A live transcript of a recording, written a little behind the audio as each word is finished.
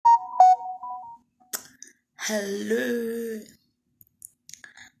Hello.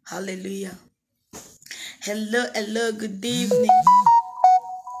 Hallelujah. Hello. Good evening.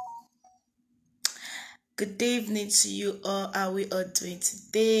 Good evening to you all. How are we all doing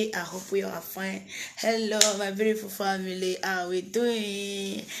today? I hope we all are fine. Hello, my beautiful family. How are we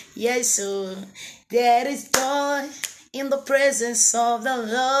doing? Yes, so there is joy in the presence of the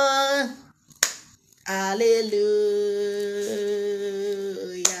Lord. Hallelujah.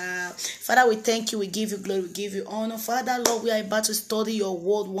 Father, we thank you. We give you glory. We give you honor. Father, Lord, we are about to study your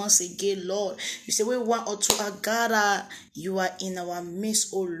word once again, Lord. You say, when one or two are gathered, you are in our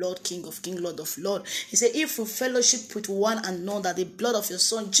midst, O Lord, King of Kings, Lord of Lords. He said, if we fellowship with one another, the blood of your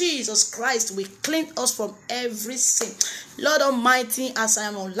Son, Jesus Christ, will cleanse us from every sin. Lord Almighty, as I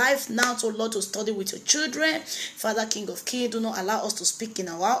am on life now, to Lord, to study with your children, Father, King of Kings, do not allow us to speak in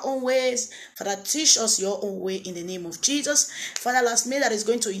our own ways. Father, teach us your own way in the name of Jesus. Father, last me that is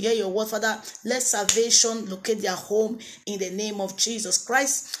going to hear your word, Father, let salvation locate their home in the name of Jesus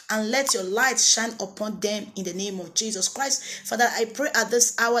Christ, and let your light shine upon them in the name of Jesus Christ. Father, I pray at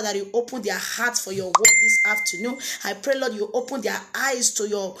this hour that you open their hearts for your word this afternoon. I pray, Lord, you open their eyes for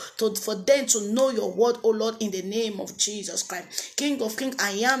them to know your word, oh Lord, in the name of Jesus Christ. King of Kings,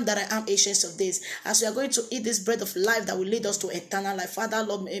 I am that I am, Ancient of Days. As we are going to eat this bread of life that will lead us to eternal life, Father,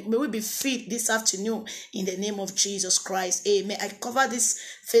 Lord, may we be fed this afternoon in the name of Jesus Christ. Amen. I cover this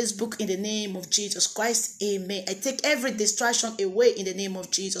Facebook in the name of Jesus Christ. Amen. I take every distraction away in the name of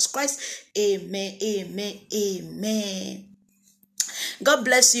Jesus Christ. Amen. God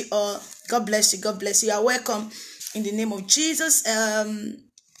bless you all. God bless you. God bless you. You are welcome in the name of Jesus.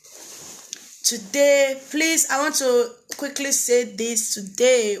 Today, please, I want to quickly say this.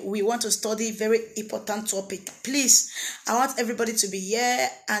 Today, we want to study a very important topic. Please, I want everybody to be here,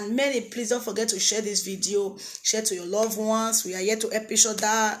 and please don't forget to share this video. Share to your loved ones. We are here to help each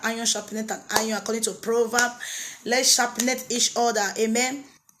other. Iron sharpeneth and iron, according to Proverbs. Let's sharpen each other. Amen.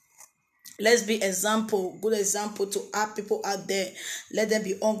 Let's be good example to our people out there. Let them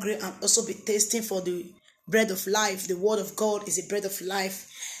be hungry and also be tasting for the bread of life. The word of God is the bread of life.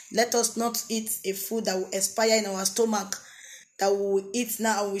 Let us not eat a food that will expire in our stomach, that we will eat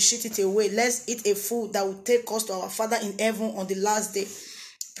now and we shit it away. Let's eat a food that will take us to our Father in heaven on the last day.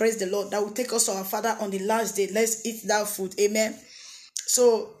 Praise the Lord. That will take us to our Father on the last day. Let's eat that food. Amen.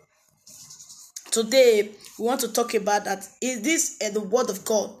 So today we want to talk about that. Is this the word of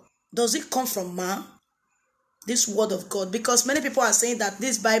God? Does it come from man? This word of God, because many people are saying that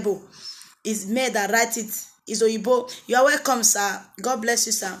this Bible is made that write it is Oyibo. You are welcome, sir. God bless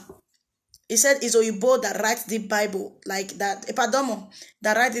you, sir. He said it's Oyibo that writes the Bible, like that. Epadomo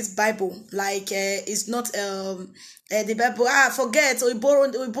that writes this Bible, like it's not the Bible. Forget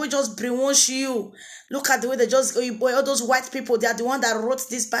Oyibo just brainwash you. Look at the way they just Oyibo, all those white people. They are the one that wrote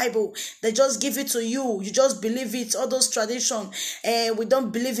this Bible. They just give it to you. You just believe it. All those tradition. We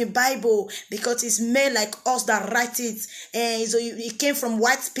don't believe in Bible because it's men like us that write it. So it came from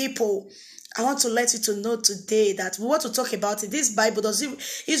white people. I want to let you to know today that we want to talk about it. This Bible, is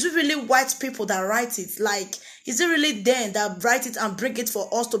it really white people that write it? Like, is it really them that write it and bring it for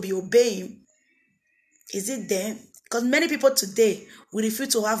us to be obeying? Is it them? Because many people today, we refuse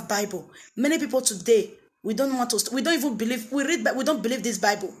to have Bible. Many people today, we don't even believe, we don't believe this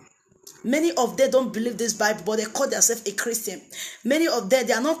Bible. Many of them don't believe this Bible, but they call themselves a Christian. Many of them,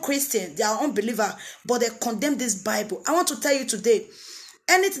 they are not Christian, they are unbeliever, but they condemn this Bible. I want to tell you today,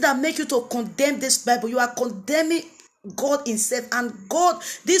 anything that make you to condemn this Bible, you are condemning God himself, and God,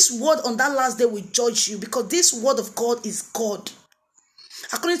 this word on that last day will judge you, because this word of God is God.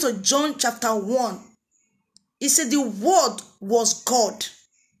 According to John chapter 1, he said the word was God.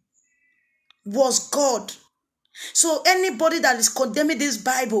 Was God. So anybody that is condemning this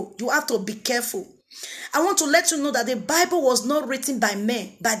Bible, you have to be careful. I want to let you know that the Bible was not written by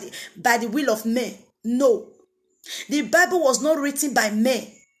men, by the will of men. No. The Bible was not written by men.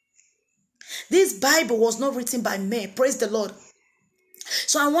 This Bible was not written by men. Praise the Lord.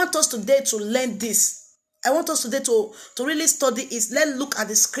 So I want us today to learn this. I want us today to really study it. Let's look at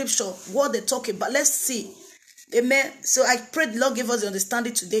the scripture, what they talk about. Let's see. Amen. So I pray the Lord give us the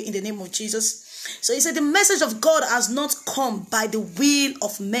understanding today in the name of Jesus. So he said the message of God has not come by the will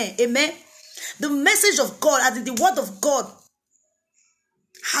of men. Amen. The message of God, as in the word of God,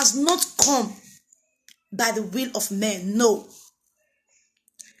 has not come by the will of men. No.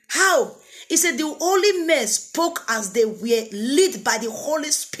 How? He said the holy men spoke as they were led by the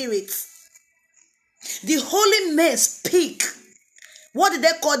Holy Spirit. The holy men speak. What did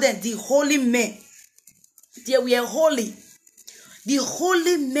they call them? The holy men. They were holy. The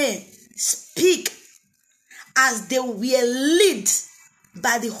holy men speak as they were led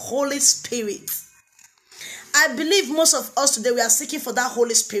by the Holy Spirit. I believe most of us today, we are seeking for that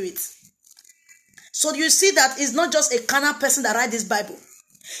Holy Spirit. So you see that it's not just a carnal person that write this Bible.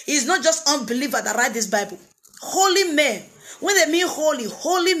 It's not just unbeliever that write this Bible. Holy men. When they mean holy,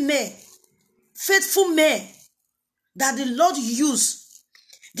 holy men, faithful men that the Lord used,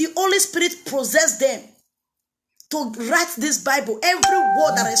 the Holy Spirit possessed them to write this Bible. Every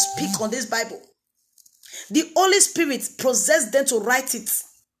word that I speak on this Bible, the Holy Spirit possessed them to write it.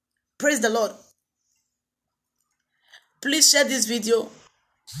 Praise the Lord. Please share this video.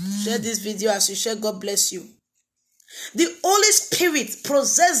 Share this video. As you share, God bless you. The Holy Spirit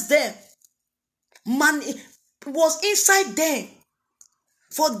possessed them. Man, was inside them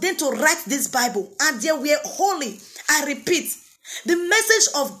for them to write this Bible. And they were holy. I repeat, the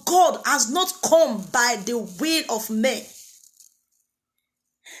message of God has not come by the will of men.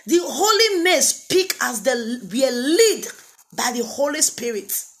 The holy men speak as they were led by the Holy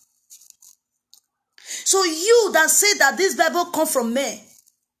Spirit. So you that say that this Bible come from men,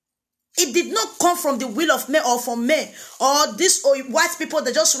 it did not come from the will of men or from men or this or white people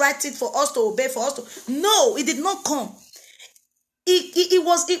that just write it for us to obey, for us to. No, it did not come.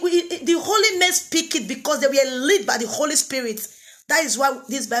 The holy men speak it because they were led by the Holy Spirit. That is why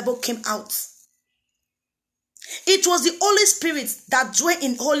this Bible came out. It was the Holy Spirit that dwelt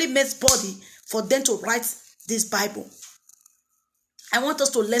in holy men's body for them to write this Bible. I want us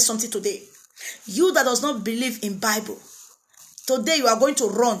to learn something today. You that does not believe in Bible, today you are going to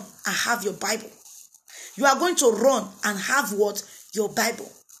run and have your Bible. You are going to run and have what? Your Bible.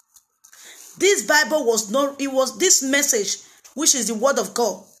 This Bible was not, it was this message, which is the word of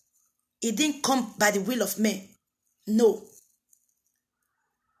God. It didn't come by the will of men. No.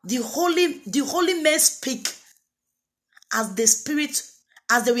 The holy men speak as the Spirit,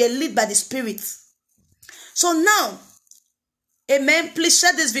 as they were led by the Spirit. So now, amen, please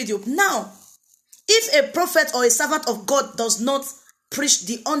share this video. Now, if a prophet or a servant of God does not preach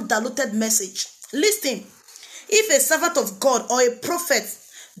the undiluted message, listen, if a servant of God or a prophet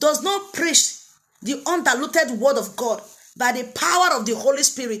does not preach the undiluted word of God by the power of the Holy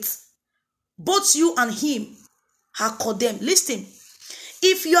Spirit, both you and him are condemned. Listen,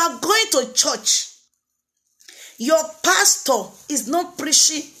 if you are going to church, your pastor is not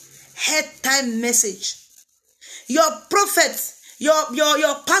preaching head time message. Your prophet,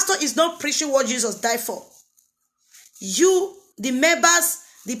 your pastor is not preaching what Jesus died for. You, the members,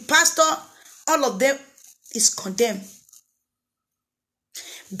 the pastor, all of them is condemned.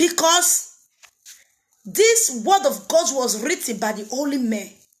 Because this word of God was written by the holy men.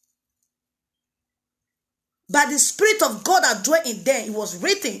 By the Spirit of God that dwelt in them, it was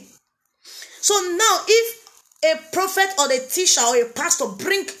written. So now, if a prophet or a teacher or a pastor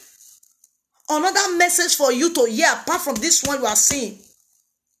bring another message for you to hear apart from this one you are seeing,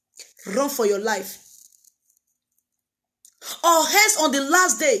 run for your life. Or else on the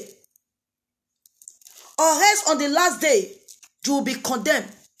last day, you will be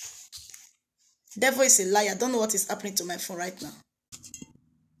condemned. Devil is a liar. I don't know what is happening to my phone right now.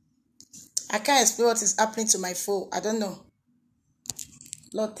 I can't explain what is happening to my phone. I don't know.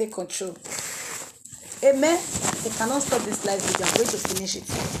 Lord, take control. Amen. They cannot stop this live video. I'm going to finish it.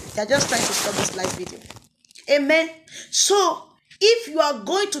 They are just trying to stop this live video. Amen. So, if you are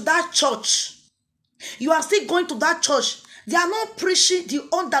going to that church, you are still going to that church, they are not preaching the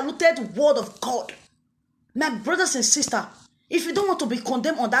undiluted word of God. My brothers and sisters, if you don't want to be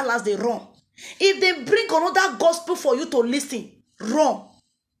condemned on that last day, run. If they bring another gospel for you to listen, run.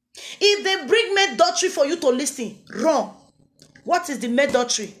 If they bring made doctrine for you to listen, run. What is the made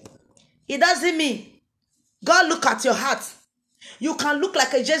doctrine? It doesn't mean God look at your heart. You can look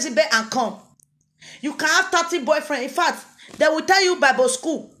like a Jezebel and come. You can have 30 boyfriends. In fact, they will tell you Bible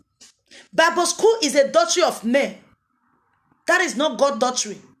school. Bible school is a doctrine of men. That is not God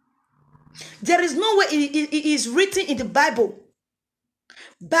doctrine. There is no way it is written in the Bible.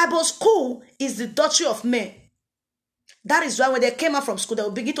 Bible school is the doctrine of men. That is why when they came out from school, they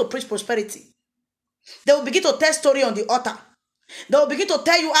will begin to preach prosperity. They will begin to tell story on the altar. They will begin to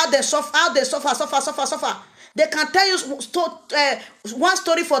tell you how they suffer. They can tell you one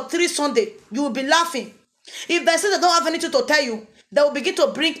story for 3 Sundays. You will be laughing. If they say they don't have anything to tell you, they will begin to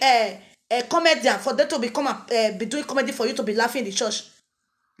bring a comedian for them to be doing comedy for you to be laughing in the church.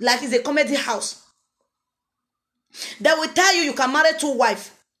 Like it's a comedy house. They will tell you can marry 2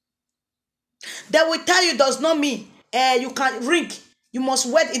 wives. They will tell you does not mean you can ring. You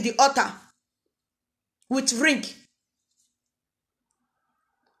must wed in the altar with ring.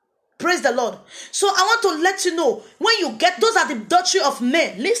 Praise the Lord. So I want to let you know, when you get, those are the doctrine of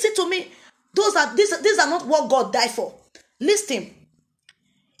men. Listen to me. These are not what God died for. Listen.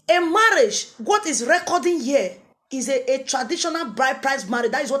 A marriage, what is recording here is a traditional bride price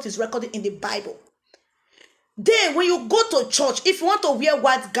marriage. That is what is recorded in the Bible. Then when you go to church, if you want to wear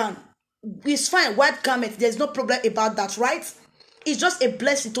white gown, it's fine, white garment, there's no problem about that, right? It's just a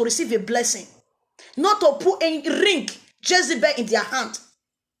blessing, to receive a blessing. Not to put a ring, Jezebel, in their hand.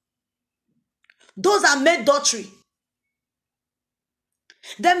 Those are made adultery.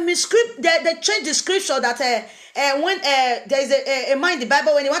 They change the scripture that when there is a man in the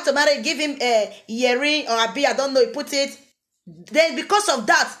Bible, when you want to marry, give him a earring or a beard, I don't know, he put it. Then because of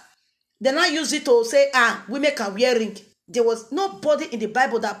that, they now use it to say, women can wear ring. There was nobody in the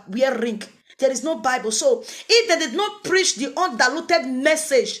Bible that wear ring. There is no Bible. So if they did not preach the undiluted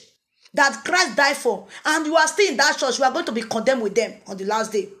message that Christ died for, and you are still in that church, you are going to be condemned with them on the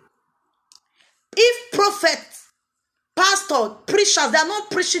last day. If prophets, pastors, preachers, they are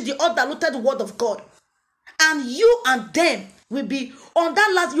not preaching the undiluted word of God, and you and them will be on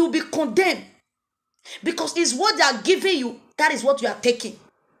that last, you will be condemned, because it's what they are giving you, that is what you are taking.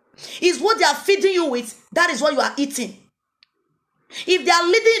 It's what they are feeding you with, that is what you are eating. If they are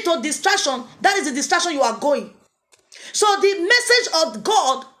leading you to distraction, that is the distraction you are going. So the message of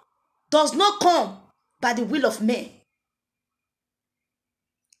God does not come by the will of men.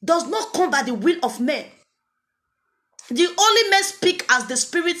 Does not come by the will of men. The only men speak as the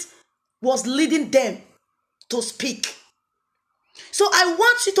Spirit was leading them to speak. So I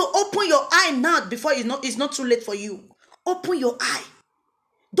want you to open your eye now before it's not too late for you. Open your eye.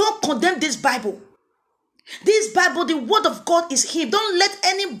 Don't condemn this Bible. This Bible, the word of God is Him. Don't let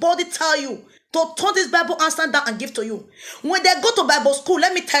anybody tell you to turn this Bible and stand down and give to you. When they go to Bible school,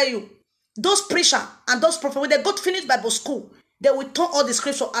 let me tell you, those preachers and those prophets, when they go to finish Bible school, they will turn all the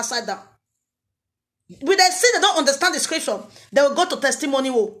scripture upside down. When they say they don't understand the scripture, they will go to testimony.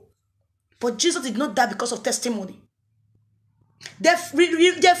 But Jesus did not die because of testimony. They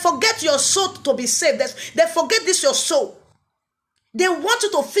forget your soul to be saved. They forget this, your soul. They want you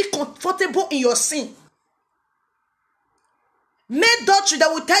to feel comfortable in your sin. Made adultery, that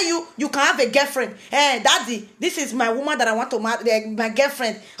will tell you you can have a girlfriend. Hey, daddy, this is my woman that I want to marry, my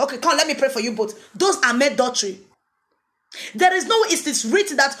girlfriend. Okay, come, let me pray for you both. Those are made adultery. There is no way it is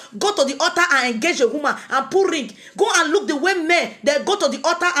written that go to the altar and engage a woman and put ring. Go and look the way men, they go to the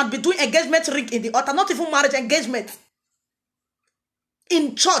altar and be doing engagement ring in the altar, not even marriage engagement.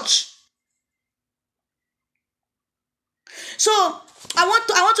 In church. So I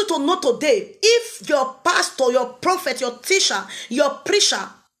want you to know today, if your pastor, your prophet, your teacher, your preacher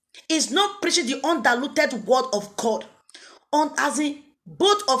is not preaching the undiluted word of God, as in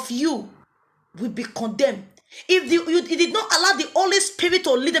both of you will be condemned. If you did not allow the Holy Spirit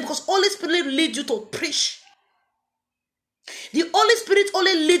to lead them, because Holy Spirit leads you to preach. The Holy Spirit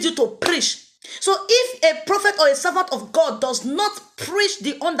only leads you to preach. So if a prophet or a servant of God does not preach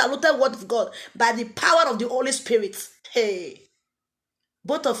the undiluted word of God by the power of the Holy Spirit, hey,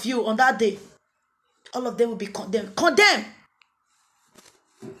 both of you on that day, all of them will be condemned. Condemned.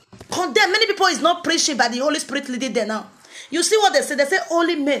 Many people is not preaching by the Holy Spirit leading them now. You see what they say? They say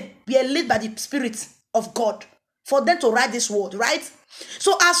only men be led by the Spirit of God for them to write this word, right?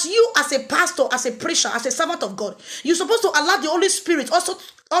 So as you, as a pastor, as a preacher, as a servant of God, you're supposed to allow the Holy Spirit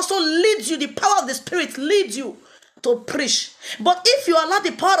also lead you, the power of the Spirit leads you to preach. But if you allow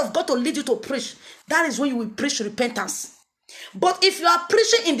the power of God to lead you to preach, that is when you will preach repentance. But if you are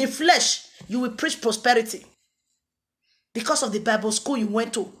preaching in the flesh, you will preach prosperity. Because of the Bible school you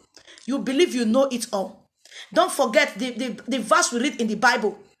went to. You believe you know it all. Don't forget the verse we read in the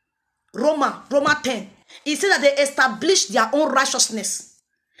Bible. Romans 10. It says that they established their own righteousness.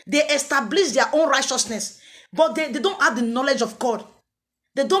 They established their own righteousness. But they don't have the knowledge of God.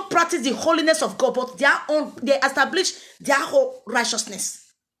 They don't practice the holiness of God. But they establish their whole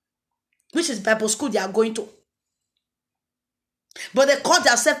righteousness. Which is Bible school they are going to. But they call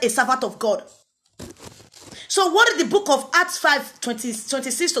themselves a servant of God. So what did the book of Acts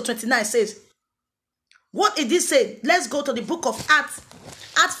 5:26 to 29 says? What did it say? Let's go to the book of Acts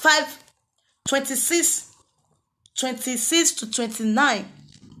 5:26 to 29.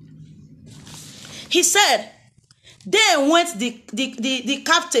 He said, then went the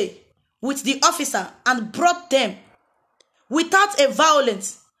captain with the officer and brought them without a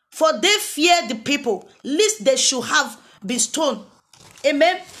violence, for they feared the people, lest they should have been stoned.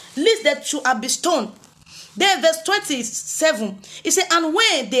 Amen. Lest they should have been stoned. Then verse 27, it said, and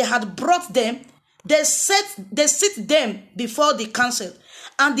when they had brought them, they sit them before the council,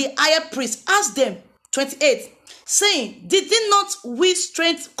 and the higher priest asked them, 28, saying, did not we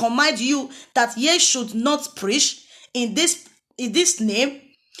strength command you that ye should not preach in this name?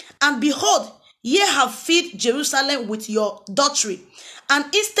 And behold, ye have filled Jerusalem with your adultery, and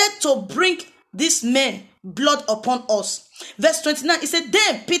instead to bring this man blood upon us. Verse 29, it said,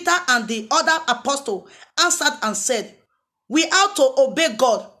 then Peter and the other apostle answered and said, we ought to obey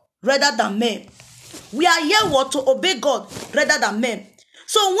God rather than men. We are here what? To obey God rather than men.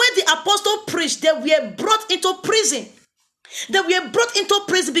 So when the apostle preached, they were brought into prison. They were brought into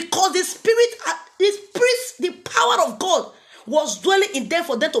prison because the power of God was dwelling in them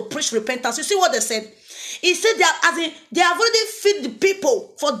for them to preach repentance. You see what they said? He said they have already fed the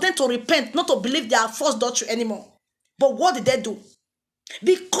people for them to repent, not to believe their false doctrine anymore. But what did they do?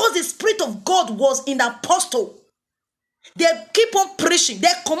 Because the Spirit of God was in the apostle, they keep on preaching. They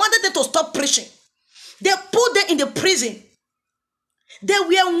commanded them to stop preaching. They put them in the prison. They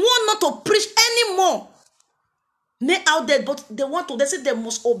were warned not to preach anymore. Men out there, but they said they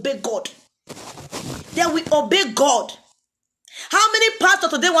must obey God. They will obey God. How many pastors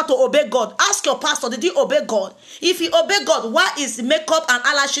today want to obey God? Ask your pastor, did you obey God? If you obey God, why is makeup and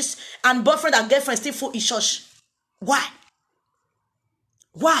eyelashes and boyfriend and girlfriend still full in church? Why?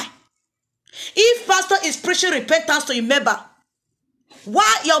 Why? If pastor is preaching repentance to your member,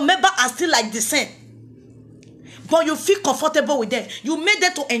 why your member are still like the same? But you feel comfortable with them. You made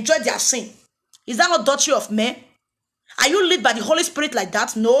them to enjoy their sin. Is that not doctrine of men? Are you led by the Holy Spirit like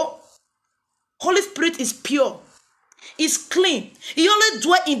that? No. Holy Spirit is pure. It's clean. He only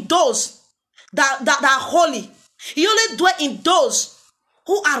dwells in those that are holy. He only dwells in those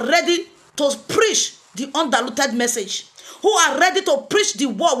who are ready to preach the undiluted message, who are ready to preach the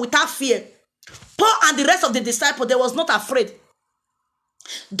word without fear. Paul and the rest of the disciples, they was not afraid.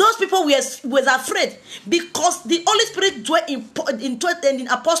 Those people were afraid because the Holy Spirit dwelt in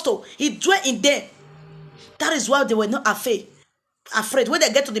apostle. He dwelt in them. That is why they were not afraid. When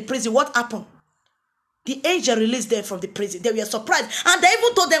they get to the prison, what happened? The angel released them from the prison. They were surprised. And they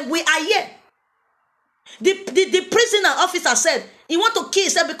even told them, we are here. The prisoner officer said, he want to kill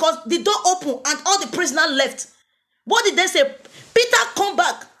himself because the door opened and all the prisoners left. What did they say? Peter, come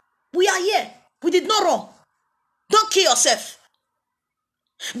back. We are here. We did not run. Don't kill yourself.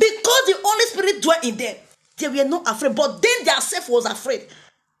 Because the Holy Spirit dwelt in them, they were not afraid. But then their self was afraid.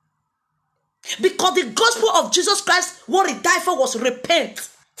 Because the gospel of Jesus Christ, what he died for was repent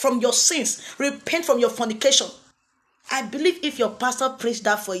from your sins. Repent from your fornication. I believe if your pastor preached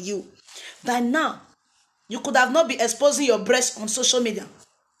that for you, by now, you could have not been exposing your breast on social media.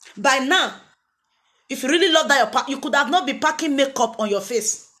 By now, if you really love that, you could have not been packing makeup on your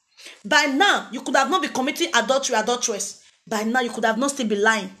face. By now, you could have not been committing adulteress. By now, you could have not still be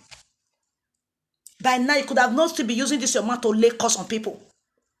lying. By now, you could have not still be using this your mouth to lay curse on people.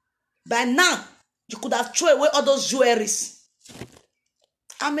 By now, you could have thrown away all those jewelries.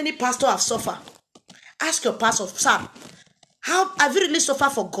 How many pastors have suffered? Ask your pastor, sir, how have you really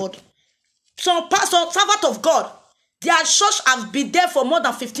suffered for God? Some pastors, servant of God, their church have been there for more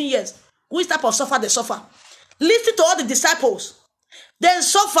than 15 years. Which type of suffer they suffer? Listen to all the disciples. They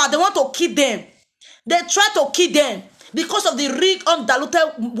suffer, they want to kill them. They try to kill them because of the real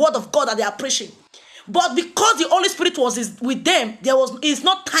undiluted word of God that they are preaching. But because the Holy Spirit was with them, it's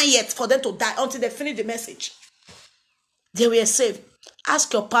not time yet for them to die until they finish the message. They were saved.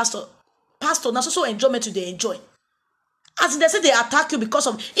 Ask your pastor. Pastor, now so enjoyment they enjoy. As they say they attack you because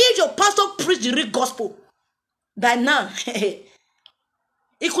of, if your pastor preach the real gospel, by now, it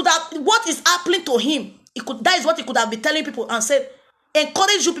could have, what is happening to him, that is what he could have been telling people and said,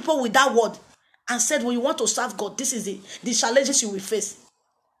 encourage you people with that word, and said, when you want to serve God, this is the challenges you will face.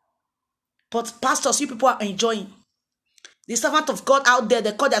 But pastors, you people are enjoying. The servant of God out there,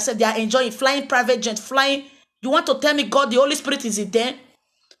 they call themselves, they are enjoying, flying private jet, flying. You want to tell me God, the Holy Spirit is in there?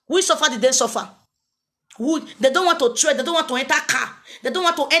 Who suffer did they suffer? Who, they don't want to trade, they don't want to enter car, they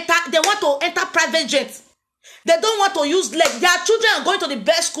want to enter private jets. They don't want to use legs. Their children are going to the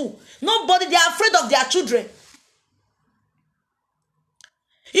best school. Nobody, they are afraid of their children.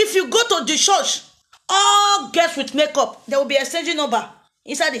 If you go to the church, all girls with makeup, there will be a exchanging number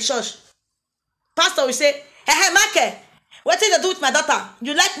inside the church. Pastor will say, hey, Michael, what did you do with my daughter?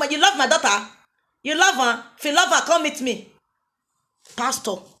 You love my daughter? You love her? If you love her, come meet me.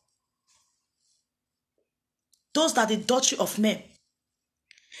 Pastor. Those are the doctrine of men.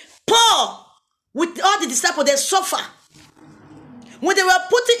 Paul, with all the disciples, they suffer. When they were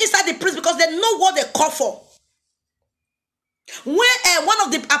putting inside the prison because they know what they call for. When one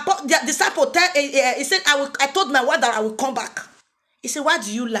of the disciples, he said, I told my wife that I will come back. He said, why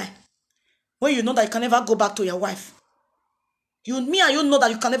do you lie? When you know that you can never go back to your wife. You know that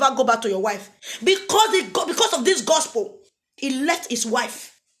you can never go back to your wife. Because of this gospel, he left his wife.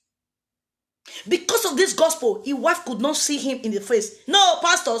 Because of this gospel, his wife could not see him in the face. No,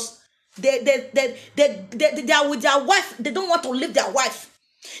 pastors, They are with their wife. They don't want to leave their wife.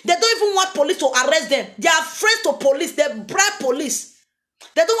 They don't even want police to arrest them. They are afraid to police. They bribe police.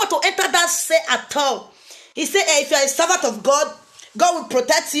 They don't want to enter that cell at all. He said, hey, if you are a servant of God, God will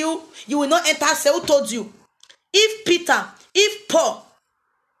protect you. You will not enter cell. Who told you? If Peter, if Paul,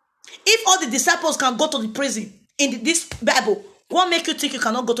 if all the disciples can go to the prison in this Bible, what make you think you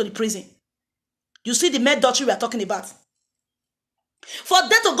cannot go to the prison? You see the maid doctrine we are talking about. For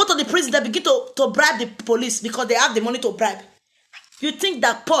them to go to the prison, they begin to bribe the police because they have the money to bribe. You think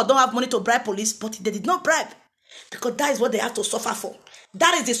that Paul don't have money to bribe police, but they did not bribe because that is what they have to suffer for.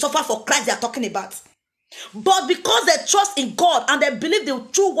 That is the suffer for Christ they are talking about. But because they trust in God and they believe the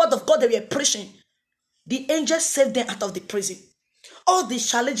true word of God they were preaching, the angels saved them out of the prison. All the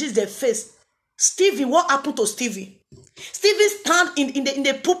challenges they faced. Stephen, what happened to Stephen? Stephen stand in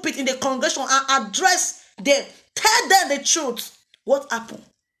the pulpit, in the congregation and address them. Tell them the truth. What happened?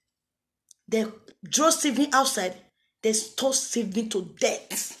 They drove Stephen outside. They stole Stephen to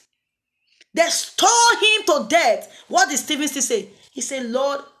death. They stole him to death. What did Stephen still say? He said,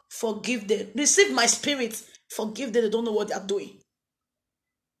 Lord, forgive them. Receive my spirit. Forgive them. They don't know what they are doing.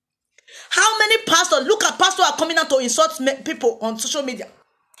 How many pastors, look at pastors are coming out to insult people on social media.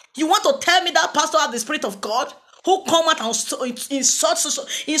 You want to tell me that pastor has the spirit of God who come out and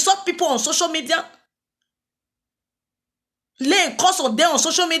insult people on social media? Lay curse on them on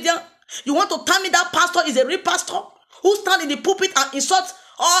social media? You want to tell me that pastor is a real pastor who stand in the pulpit and insult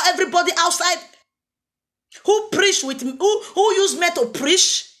everybody outside? Who preach with who use men to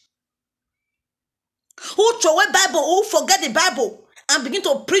preach? Who throw away Bible, who forget the Bible and begin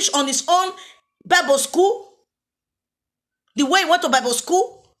to preach on his own Bible school? The way he went to Bible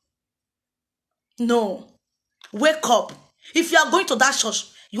school? No. Wake up. If you are going to that church,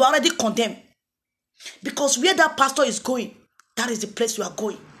 you are already condemned. Because where that pastor is going, that is the place you are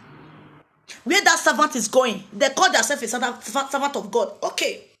going. Where that servant is going, they call themselves a servant of God.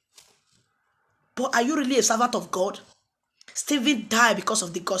 Okay. But are you really a servant of God? Stephen died because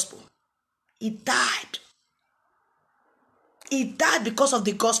of the gospel. He died. He died because of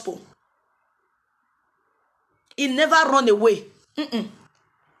the gospel. He never ran away.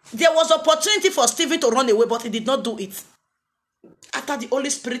 There was opportunity for Stephen to run away, but he did not do it. After the Holy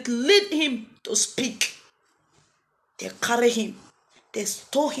Spirit led him to speak, they carried him. They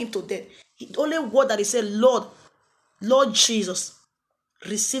stole him to death. The only word that he said, Lord Jesus,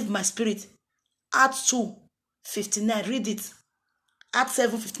 receive my spirit. Acts 2:59. Read it. Acts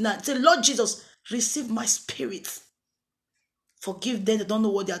 7:59. Say, Lord Jesus, receive my spirit. Forgive them. They don't know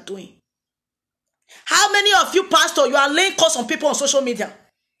what they are doing. How many of you, pastor, you are laying curse on people on social media?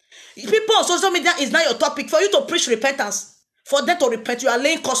 People on social media is not your topic. For you to preach repentance, for them to repent, you are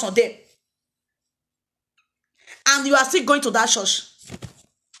laying curse on them. And you are still going to that church.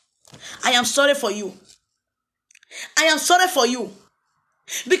 I am sorry for you. I am sorry for you.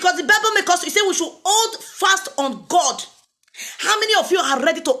 Because the Bible makes us, it says we should hold fast on God. How many of you are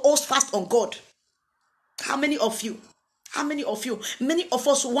ready to hold fast on God? How many of you? How many of you? Many of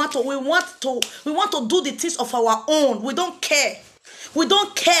us we want to do the things of our own. We don't care. We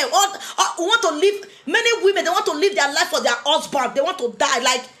don't care. We want to live. Many women, they want to live their life for their husband. They want to die.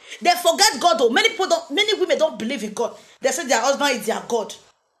 Like they forget God. Though many women don't believe in God. They say their husband is their God.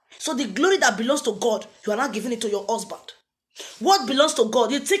 So the glory that belongs to God, you are not giving it to your husband. What belongs to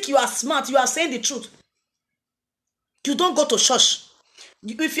God? You think you are smart. You are saying the truth. You don't go to church.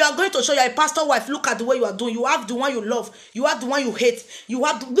 If you are going to church, you are a pastor wife. Look at the way you are doing. You have the one you love. You have the one you hate.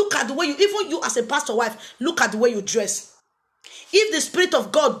 Look at the way even you as a pastor wife, look at the way you dress. If the Spirit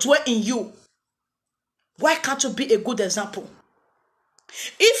of God dwells in you, why can't you be a good example?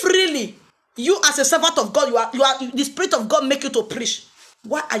 If really you as a servant of God, you are the Spirit of God make you to preach,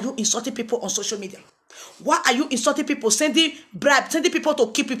 why are you insulting people on social media? Why are you insulting people, sending bribes, sending people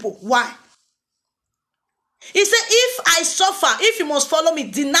to kill people? Why? He said, if I suffer, if you must follow me,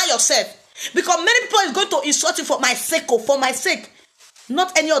 deny yourself. Because many people is going to insult you for my sake,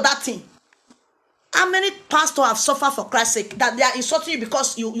 not any other thing. How many pastors have suffered for Christ's sake that they are insulting you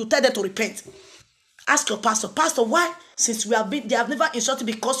because you tell them to repent? Ask your pastor, why? Since they have never insulted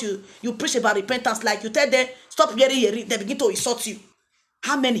because you preach about repentance, like you tell them, stop hearing, they begin to insult you.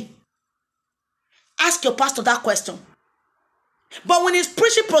 How many? Ask your pastor that question. But when he's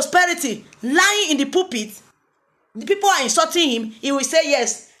preaching prosperity, lying in the pulpit, the people are insulting him, he will say,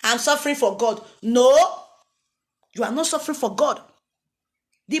 yes, I'm suffering for God. No, you are not suffering for God.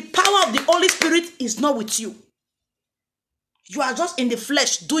 The power of the Holy Spirit is not with you. You are just in the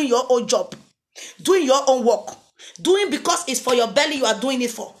flesh doing your own job, doing your own work, doing because it's for your belly you are doing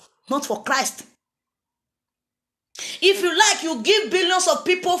it for, not for Christ. If you like, you give billions of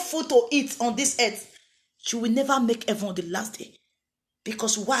people food to eat on this earth. You will never make heaven on the last day.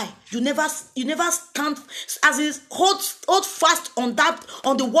 Because why? You never stand as is hold fast on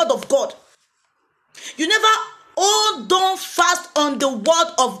the word of God. You never hold on fast on the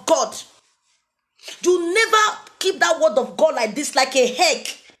word of God. You never keep that word of God like this, like a egg.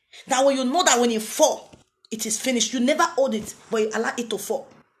 That when you know that when it fall, it is finished. You never hold it, but you allow it to fall.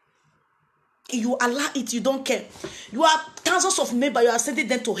 You allow it, you don't care. You are thousands of men, but you are sending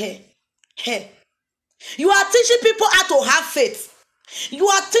them to hell. You are teaching people how to have faith. You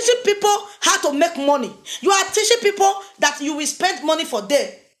are teaching people how to make money. You are teaching people that you will spend money for them.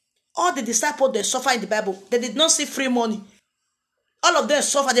 All the disciples, they suffer in the Bible. They did not see free money. All of them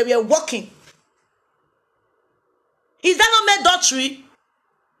suffer. They were working. Is that not adultery?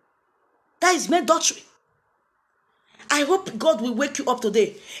 That is adultery. I hope God will wake you up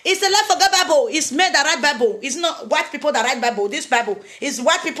today. It's the Life of God Bible. It's men that write Bible. It's not white people that write Bible. This Bible is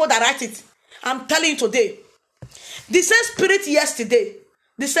white people that write it. I'm telling you today. The same spirit yesterday,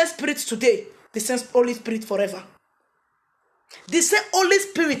 the same spirit today, the same Holy Spirit forever. The same Holy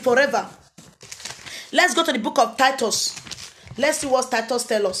Spirit forever. Let's go to the book of Titus. Let's see what Titus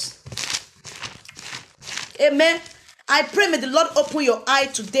tells us. Amen. I pray may the Lord open your eye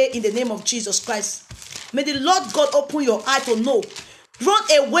today in the name of Jesus Christ. May the Lord God open your eye to know. Run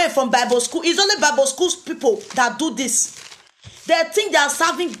away from Bible school. It's only Bible school people that do this. They think they are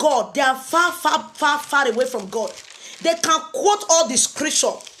serving God. They are far away from God. They can quote all the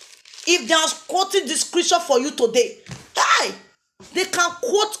scripture. If they are quoting the scripture for you today, they can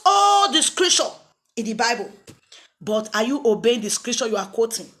quote all the scripture in the Bible. But are you obeying the scripture you are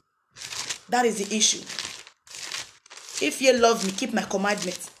quoting? That is the issue. If ye love me, keep my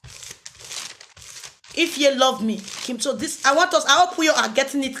commandments. If ye love me, keep. So this, I hope we are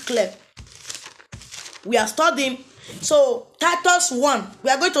getting it clear. We are studying. So Titus 1.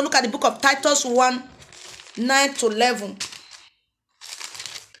 We are going to look at the book of Titus 1, 9 to 11.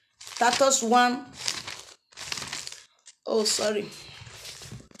 Titus 1. Oh, sorry.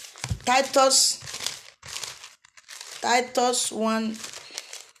 Titus 1.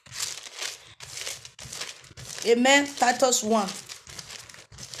 Amen. Titus 1.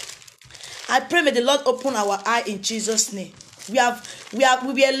 I pray may the Lord open our eye in Jesus' name. We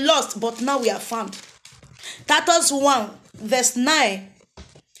were lost, but now we are found. Titus 1, verse 9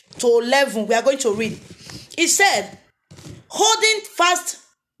 to 11. We are going to read. It said, holding fast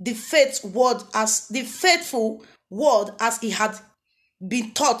the faithful word as he had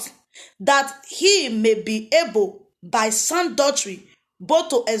been taught, that he may be able by sound doctrine both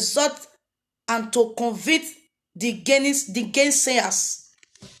to exhort and to convict the gainsayers.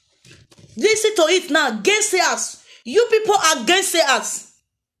 Listen to it now. Gainsayers. You people are gainsayers.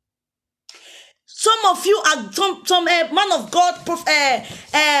 Some of you are some man of God,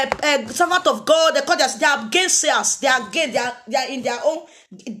 servant of God. They call they are gainsayers. They are in their own.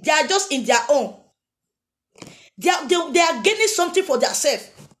 They are just in their own. They are gaining something for themselves.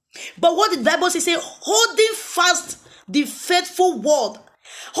 But what the Bible says, holding fast the faithful word.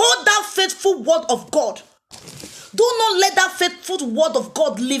 Hold that faithful word of God. Do not let that faithful word of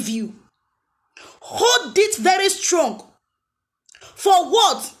God leave you. Hold it very strong. For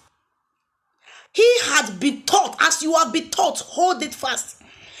what? He had been taught. As you have been taught, hold it fast.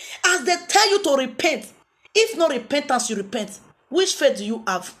 As they tell you to repent, if no repentance, you repent. Which faith do you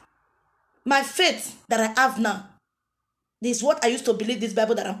have? My faith that I have now, this is what I used to believe this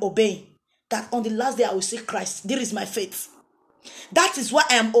Bible that I'm obeying. That on the last day I will see Christ. This is my faith. That is why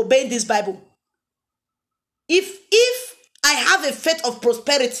I am obeying this Bible. If I have a faith of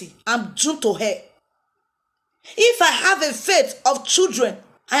prosperity, I'm doomed to hell. If I have a faith of children,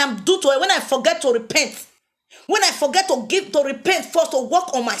 I am doomed to hell. When I forget to repent, when I forget to repent first, to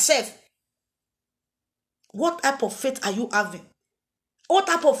work on myself, what type of faith are you having? What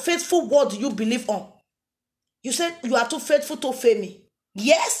type of faithful word do you believe on? You said you are too faithful to fail me.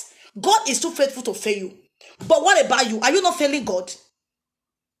 Yes, God is too faithful to fail you. But what about you? Are you not failing God?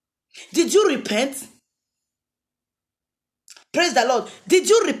 Did you repent? Praise the Lord. Did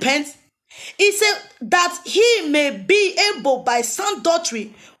you repent? He said that he may be able by sound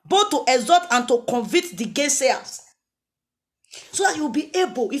doctrine both to exhort and to convict the gainsayers. So that you will be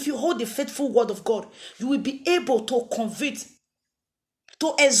able, if you hold the faithful word of God, you will be able to convict,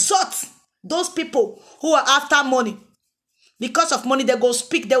 to exhort those people who are after money. Because of money, they go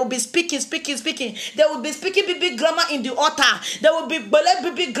speak. They will be speaking. They will be speaking big grammar in the altar. They will be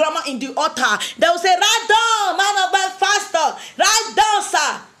big grammar in the altar. They will say, write down, man of God, faster. Write down,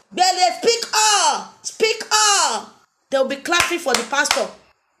 sir. Speak all. Speak all. They will be clapping for the pastor.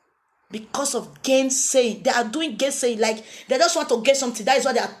 because of gainsaying. They are doing gainsaying, like they just want to get something. That is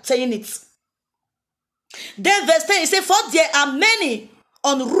why they are saying it. Then verse 10, it says, for there are many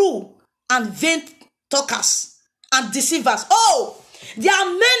unruly and vain talkers and deceivers. Oh, there are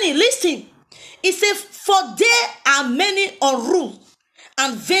many, listen. It says, for there are many unruly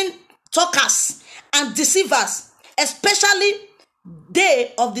and vain talkers and deceivers, especially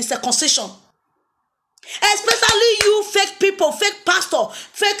they of the circumcision. Especially you fake people, fake pastor,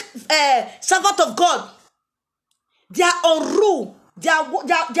 fake servant of God. They are unruly. They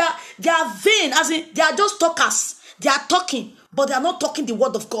are vain, as in they are just talkers. They are talking, but they are not talking the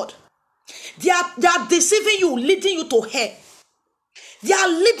word of God. They are deceiving you, leading you to hell. They are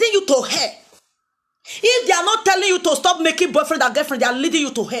leading you to hell. If they are not telling you to stop making boyfriend and girlfriend, they are leading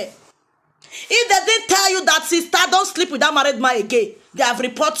you to hell. If they didn't tell you that, sister, don't sleep with that married man again, they have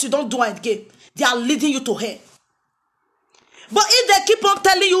reported you, don't do it again. They are leading you to hell. But if they keep on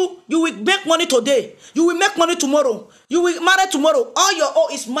telling you, you will make money today, you will make money tomorrow, you will marry tomorrow, all your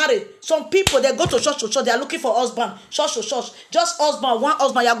own is married. Some people, they go to church, they are looking for husband, church, just husband, one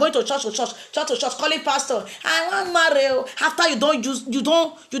husband. You are going to church, calling pastor, I want marry. After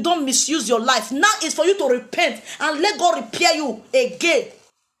you don't misuse your life. Now it's for you to repent and let God repair you again.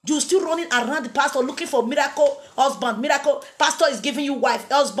 You still running around the pastor looking for miracle husband, miracle pastor is giving you wife,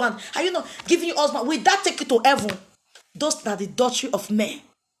 husband. Are you not giving you husband? Will that take you to heaven? Those are the doctrine of men.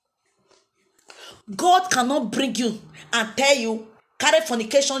 God cannot bring you and tell you, carry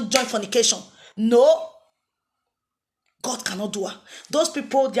fornication, join fornication. No. God cannot do it. Those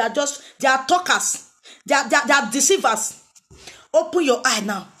people, they are talkers. They are deceivers. Open your eye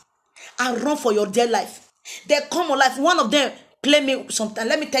now and run for your dear life. They come on life. One of them play me sometime.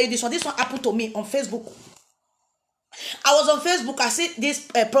 Let me tell you this one. This one happened to me on Facebook. I was on Facebook. I see this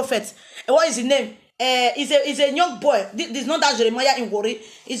prophet. What is his name? He's a young boy. This is not that Jeremiah in Warri.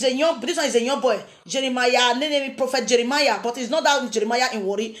 This one is a young boy. Jeremiah, name prophet Jeremiah, but it's not that Jeremiah in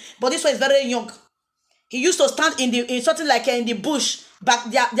Warri. But this one is very young. He used to stand in something like in the bush,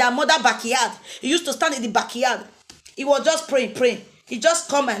 back their mother backyard. He used to stand in the backyard. He was just praying. He just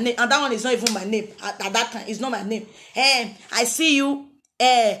called my name, and that one is not even my name at that time. It's not my name. I see you.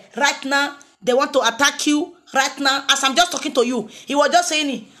 Right now they want to attack you. Right now, as I'm just talking to you, he was just saying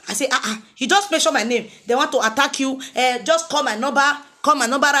it. I say, he just mentioned my name. They want to attack you. Just call my number. Call my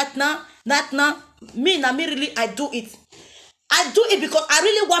number right now. Right now. Me really, I do it. I do it because I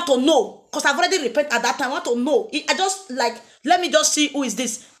really want to know. Because I've already repented at that time. I want to know. I just like, let me just see who is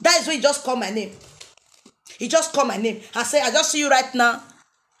this. That is why he just called my name. He just called my name. I say, I just see you right now.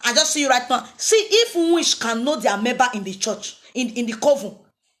 I just see you right now. See, if which can know their member in the church, in the coven,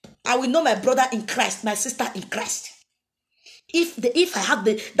 I will know my brother in Christ, my sister in Christ. If I have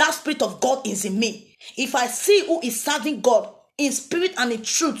that spirit of God is in me, if I see who is serving God in spirit and in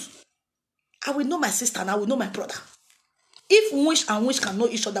truth, I will know my sister and I will know my brother. If wish and wish can know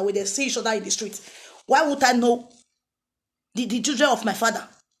each other when they see each other in the street, why would I know the children of my father?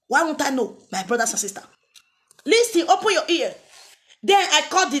 Why won't I know my brothers and sisters? Listen, open your ear. Then I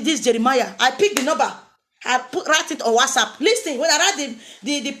called this Jeremiah. I picked the number. I write it on WhatsApp. Listen, when I write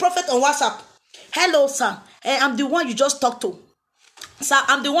the prophet on WhatsApp. Hello, sir. I'm the one you just talked to. Sir,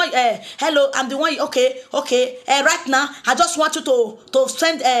 I'm the one. Hello, I'm the one. Okay. Right now, I just want you to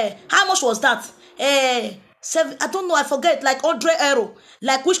send. How much was that? 7. I don't know. I forget. Like €100.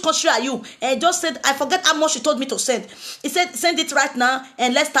 Like which country are you? Just said I forget how much he told me to send. He said send it right now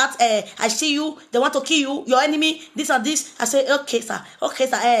and let's start. I see you. They want to kill you. Your enemy. This and this. I say okay, sir. Okay,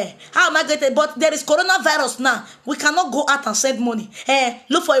 sir. How am I going to? But there is coronavirus now. We cannot go out and send money.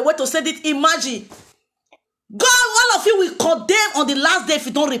 Look for a way to send it. Imagine. God, all of you will condemn on the last day if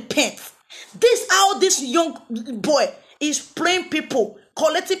you don't repent. This how this young boy is playing people,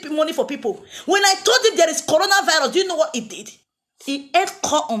 collecting money for people. When I told him there is coronavirus, do you know what he did? He had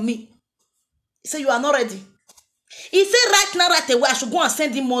call on me. He said, you are not ready. He said, right now, right away, I should go and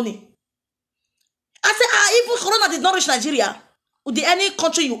send him money. I said, even corona did not reach Nigeria. With any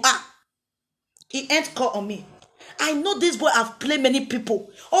country you are. He had call on me. I know this boy have played many people.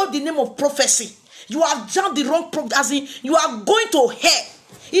 All the name of prophecy. You have jammed the wrong prophet. As in, you are going to hell.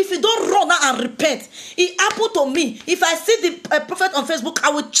 If you don't run out and repent. It happened to me. If I see the prophet on Facebook, I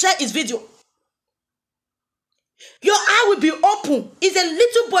will share his video. Your eye will be open. It's a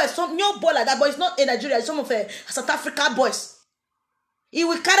little boy, some young boy like that, but it's not in Nigeria. It's some of South Africa boys. He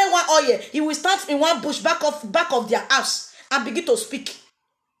will carry one oil. He will stand in one bush back of their house and begin to speak.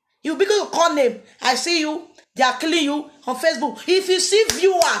 He will begin to call name. I see you. They are killing you on Facebook. If you see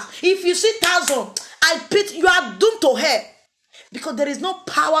viewers, if you see thousands, I pity you are doomed to hell because there is no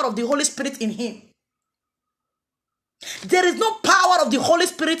power of the Holy Spirit in him. There is no power of the Holy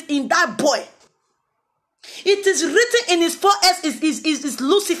Spirit in that boy. It is written in his forehead is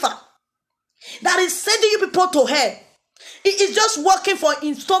Lucifer that is sending you people to hell. He is just working for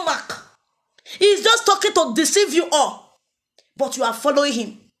his stomach. He is just talking to deceive you all. But you are following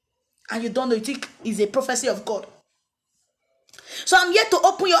him. And you don't know. You think it's a prophecy of God. So I'm here to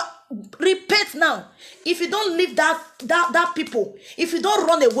open your... Repent now. If you don't leave that people, if you don't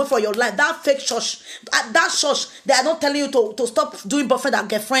run away for your life, that fake church, that church, they are not telling you to stop doing boyfriend and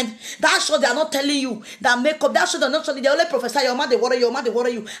girlfriend. That church, they are not telling you that makeup. That church, they are not telling you. They only prophesy. Your mother, they worry you. Your mother, they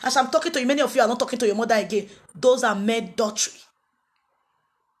worry you. As I'm talking to you, many of you are not talking to your mother again. Those are made doctrine.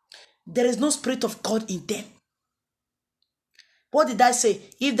 There is no spirit of God in them. What did I say?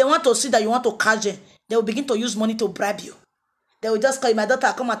 If they want to see that you want to catch them, they will begin to use money to bribe you. They will just call you, my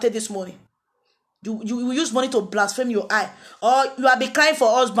daughter, come and take this money. You will use money to blaspheme your eye. Or you will be crying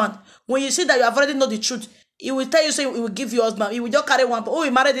for husband. When you see that you have already know the truth, he will tell you, say he will give you husband. He will just carry one. Oh, he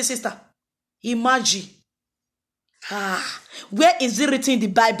married this sister. Imagine. Where is it written in the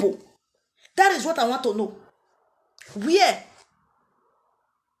Bible? That is what I want to know. Where?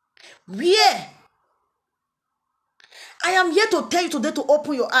 I am here to tell you today to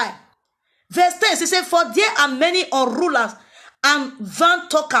open your eye. Verse 10, he said, for there are many unrulers and vain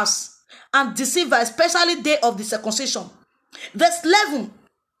talkers and deceivers, especially day of the circumcision. Verse 11,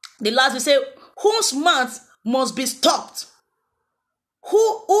 the last we say, whose mouth must be stopped,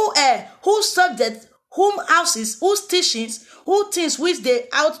 whose subject, whom houses, whose teachings, who things which they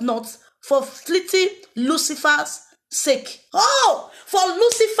out not for fleeting Lucifer's sake. Oh, for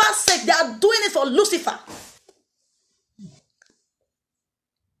Lucifer's sake, they are doing it for Lucifer.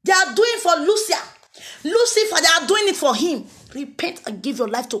 They are doing it for Lucifer. Lucifer, they are doing it for him. Repent and give your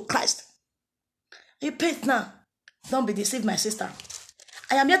life to Christ. Repent now. Don't be deceived, my sister.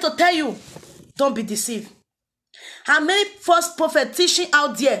 I am here to tell you, don't be deceived. How many false prophets teaching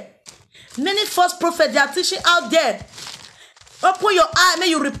out there? Many false prophets, they are teaching out there. Open your eye, may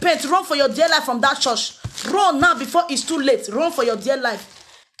you repent. Run for your dear life from that church. Run now before it's too late. Run for your dear life.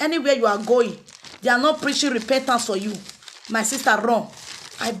 Anywhere you are going, they are not preaching repentance for you. My sister, run.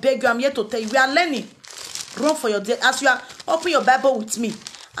 I beg you, I'm here to tell you, we are learning. Run for your dear. As you are, open your Bible with me.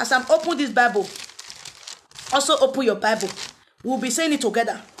 As I'm opening this Bible, also open your Bible. We'll be saying it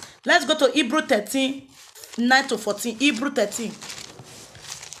together. Let's go to Hebrew 13, 9 to 14. Hebrew 13.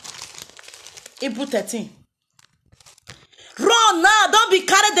 Hebrew 13. Run now. Don't be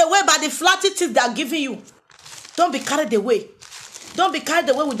carried away by the flatty things they are giving you. Don't be carried away. Don't be carried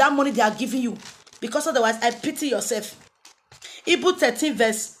away with that money they are giving you. Because otherwise, I pity yourself. Hebrew 13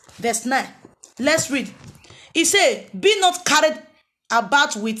 verse 9. Let's read. He said, be not carried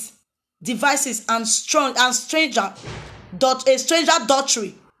about with devices and stranger doctrine. A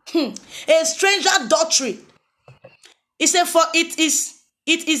stranger doctrine. He said, for it is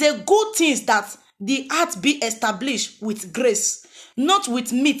a good thing that the heart be established with grace, not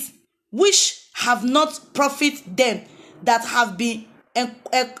with meat, which have not profit them that have been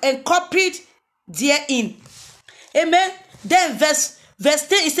incorporated therein. Amen. Then verse 10,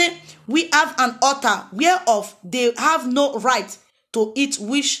 he said, we have an altar whereof they have no right to eat,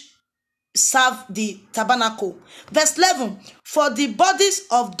 which serve the tabernacle. Verse 11, for the bodies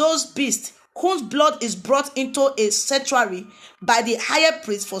of those beasts whose blood is brought into a sanctuary by the higher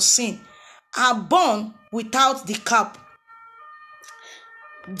priest for sin are born without the cup.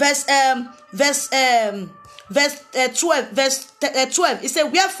 Verse 12, it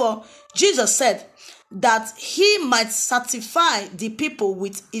said, wherefore Jesus said that he might sanctify the people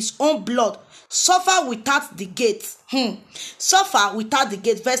with his own blood, suffer without the gate. Suffer without the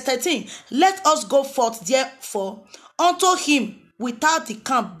gate. Verse 13, let us go forth therefore unto him without the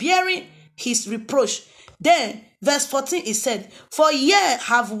camp, bearing his reproach. Then verse 14 is said, for here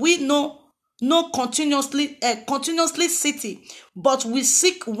have we no continuously city, but we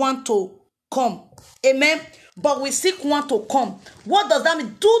seek one to come. Amen. But we seek one to come. What does that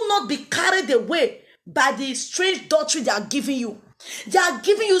mean? Do not be carried away by the strange doctrine they are giving you. They are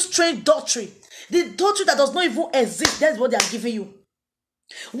giving you strange doctrine. The doctrine that does not even exist. That's what they are giving you.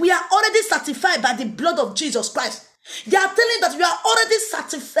 We are already certified by the blood of Jesus Christ. They are telling that we are already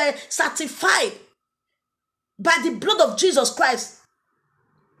certified by the blood of Jesus Christ.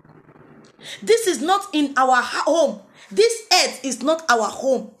 This is not in our home. This earth is not our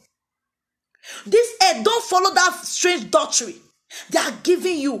home. This earth, don't follow that strange doctrine they are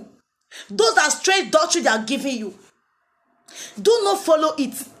giving you. Those are strange doctrine they are giving you. Do not follow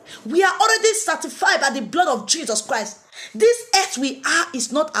it. We are already certified by the blood of Jesus Christ. This earth we are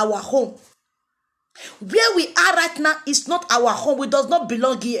is not our home. Where we are right now is not our home. We does not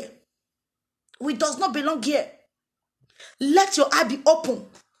belong here. We does not belong here. Let your eye be open.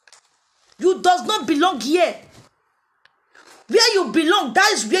 You does not belong here. Where you belong,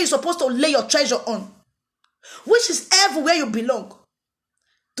 that is where you're supposed to lay your treasure on. Which is everywhere you belong.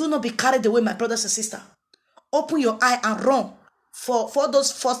 Do not be carried away, my brothers and sisters. Open your eye and run for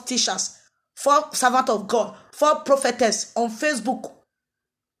those false teachers, for servant of God, for prophetess on Facebook.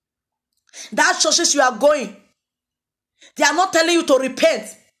 That churches you are going, they are not telling you to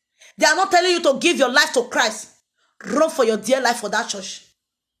repent. They are not telling you to give your life to Christ. Run for your dear life for that church.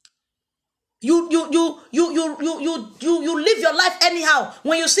 You live your life anyhow.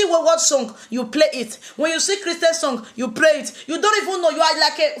 When you see what song, you play it. When you see Christian song, you pray it. You don't even know. You are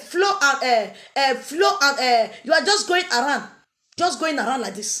like a flow and you are just going around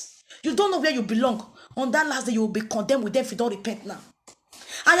like this. You don't know where you belong. On that last day, you will be condemned with them if you don't repent now.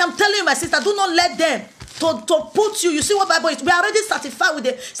 I am telling you, my sister, do not let them to put you. You see what Bible is? We are already certified with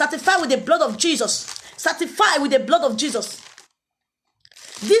the blood of Jesus. Certified with the blood of Jesus.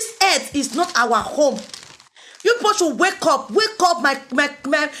 This earth is not our home. You people should wake up,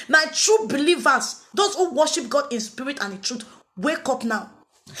 my true believers, those who worship God in spirit and in truth. Wake up now.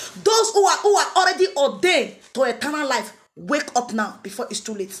 Those who are already ordained to eternal life, wake up now before it's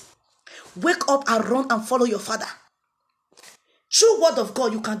too late. Wake up and run and follow your Father. Through word of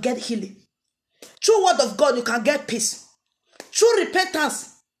God, you can get healing. Through word of God, you can get peace. Through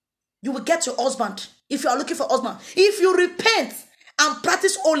repentance, you will get your husband. If you are looking for husband, if you repent and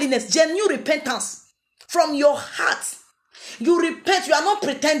practice holiness, genuine repentance from your heart, you repent, you are not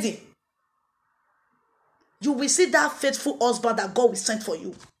pretending, you will see that faithful husband that God will send for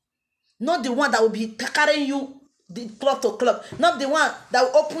you. Not the one that will be carrying you the club to club. Not the one that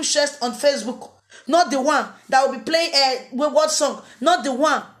will open shares on Facebook. Not the one that will be playing a wayward song. Not the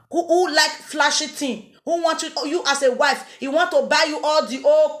one who like flashy thing. Who wants you as a wife. He want to buy you all the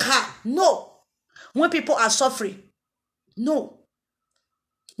old car. No. When people are suffering. No.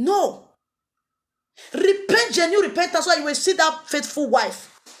 Repent, genuine repentance, so you will see that faithful wife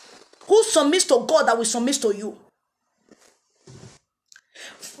who submits to God that will submit to you.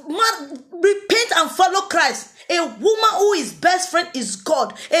 Man, repent and follow Christ. A woman who is best friend is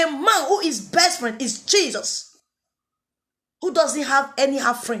God. A man who is best friend is Jesus. Who doesn't have any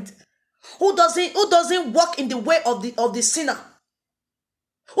half friend. Who doesn't walk in the way of the sinner.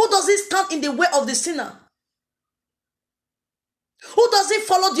 Who doesn't stand in the way of the sinner. Who doesn't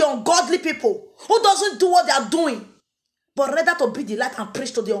follow the ungodly people. Who doesn't do what they are doing. But rather to be the light and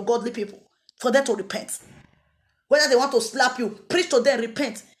preach to the ungodly people. For them to repent. Whether they want to slap you, preach to them,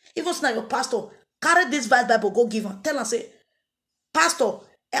 repent. Even now your pastor, carry this verse Bible, go give him. Tell him, say, Pastor,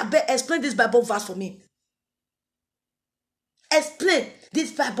 explain this Bible verse for me. Explain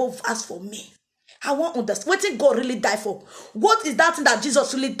this Bible verse for me. I want to understand. What did God really die for? What is that thing that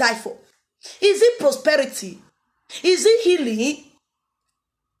Jesus really died for? Is it prosperity? Is it healing?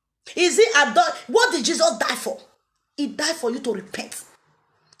 Is it what did Jesus die for? He died for you to repent.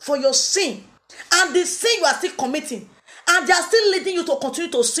 For your sin. And the sin you are still committing. And they are still leading you to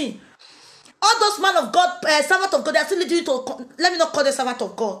continue to sin. All those man of God, servant of God, they are still leading you to, let me not call them servant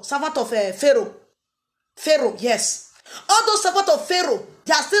of God, servant of Pharaoh. Pharaoh, yes. All those servants of Pharaoh,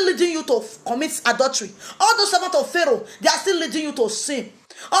 they are still leading you to commit adultery. All those servants of Pharaoh, they are still leading you to sin.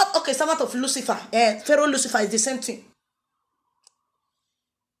 Okay, servant of Lucifer, Pharaoh, Lucifer is the same thing.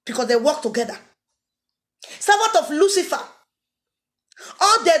 Because they work together. Servant of Lucifer,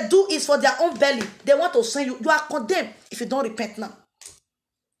 all they do is for their own belly. They want to send you. You are condemned if you don't repent now.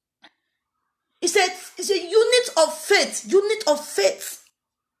 It's a unit of faith. Unit of faith.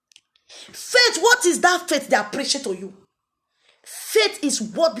 Faith, what is that faith they are preaching to you? Faith is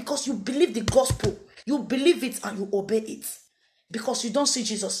what? Because you believe the gospel. You believe it and you obey it. Because you don't see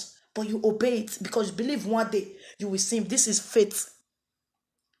Jesus, but you obey it. Because you believe one day you will see him. This is faith.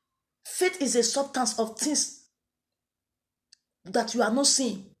 Faith is a substance of things that you are not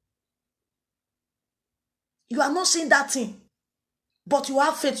seeing. You are not seeing that thing. But you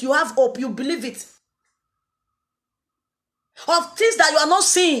have faith, you have hope, you believe it. Of things that you are not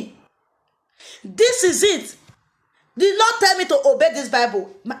seeing. This is it. The Lord tell me to obey this Bible.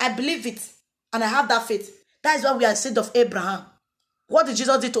 I believe it. And I have that faith. That is why we are seed of Abraham. What did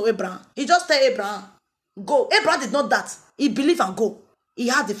Jesus do to Abraham? He just tell Abraham, go. Abraham did not that. He believed and go. He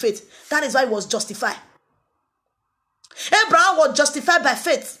had the faith. That is why he was justified. Abraham was justified by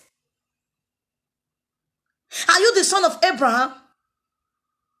faith. Are you the son of Abraham?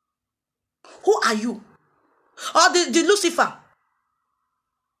 Who are you? Or the Lucifer?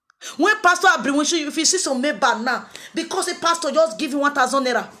 When pastor Abriwinshi, if you see some men bad now, because a pastor just give you 1,000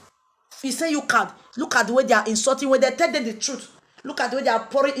 naira, he say you card. Look at the way they are insulting, when they tell them the truth. Look at the way they are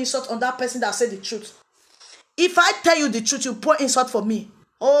pouring insult on that person that said the truth. If I tell you the truth, you pour insult for me.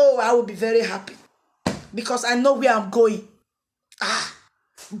 Oh, I will be very happy because I know where I'm going.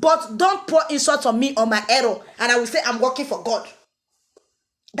 But don't pour insult on me on my error, and I will say I'm working for God.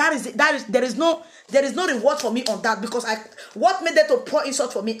 There is no reward for me on that, because what made them to pour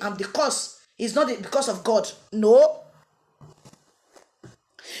insult for me and the cause is not because of God. No.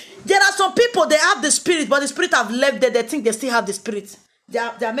 There are some people, they have the spirit, but the spirit have left there. They think they still have the spirit. There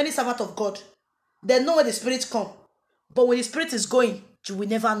are many servants of God. They know when the spirit come, but when the spirit is going, you will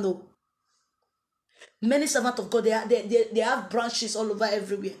never know. Many servants of God, they have branches all over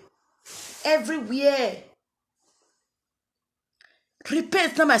everywhere. Everywhere.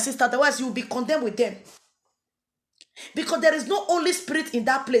 Repent now, my sister, otherwise you will be condemned with them. Because there is no Holy Spirit in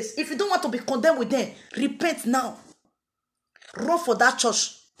that place. If you don't want to be condemned with them, repent now. Run for that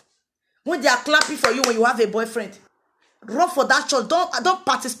church. When they are clapping for you when you have a boyfriend, run for that church. Don't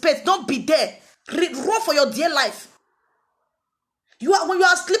participate. Don't be there. Run for your dear life. When you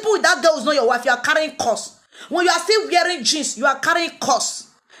are sleeping with that girl who's not your wife, you are carrying curse. When you are still wearing jeans, you are carrying curse.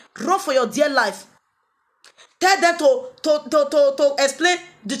 Run for your dear life. Tell them to explain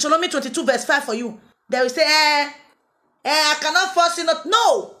Deuteronomy 22 verse 5 for you. They will say, I cannot force you not.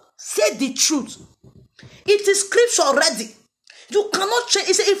 No. Say the truth. It is scripture already. You cannot change.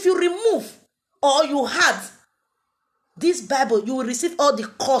 He said, if you remove or you had this Bible, you will receive all the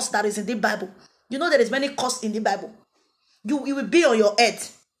curse that is in the Bible. You know there is many curse in the Bible. You will be on your head.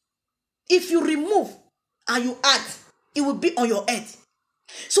 If you remove and you add, it will be on your head.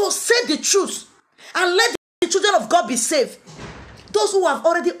 So say the truth and let the children of God be saved. Those who have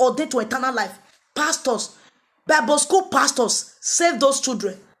already ordained to eternal life, pastors, Bible school pastors, save those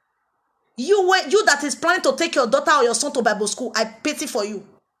children. You that is planning to take your daughter or your son to Bible school, I pity for you.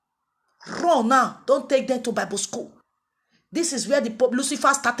 Run now. Don't take them to Bible school. This is where the Pope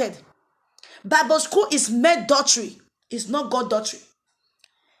Lucifer started. Bible school is made doctrine. It's not God doctrine.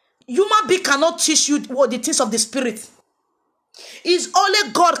 Human being cannot teach you what the things of the spirit. It's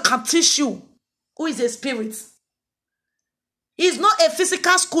only God can teach you who is a spirit. It's not a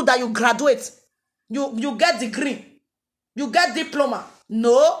physical school that you graduate. You get degree. You get diploma.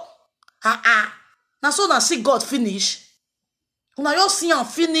 No. Now so now see God finish. Now you see him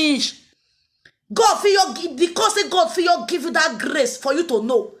finish. God for your, because God for your give you that grace for you to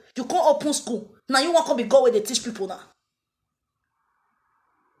know. You can't open school. Now you want to be God where they teach people now.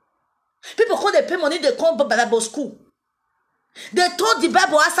 People call they pay money, they come to Bible school. They told the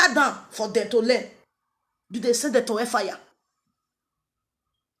Bible upside down for them to learn. Do they send them to fire?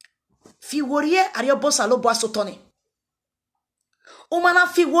 Fi warrior are your boss alo boss sotoni. Umana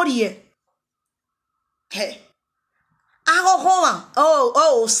fi warrior. Hey.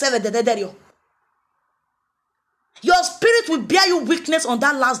 Seven the your spirit will bear you witness on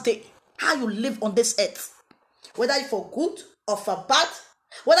that last day. How you live on this earth. Whether you for good or for bad.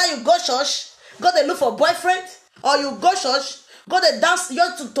 Whether you go church, go to look for boyfriend, or you go church, go to dance,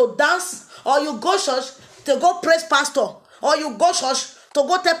 to dance, or you go church to go praise pastor, or you go church to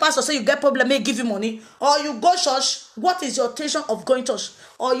go tell pastor say you get problem, may give you money, or you go church. What is your intention of going church?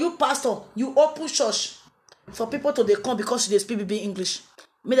 Or you pastor, you open church for people to they come because they speak English.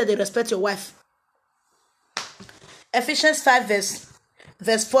 May that they respect your wife. Ephesians 5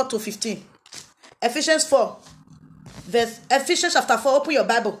 verse 4 to 15. Ephesians chapter 4, open your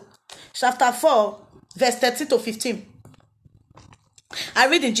Bible. Chapter 4, verse 13 to 15. I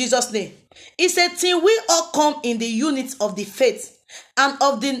read in Jesus' name. It said, till we all come in the unity of the faith and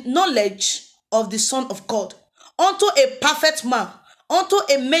of the knowledge of the Son of God, unto a perfect man, unto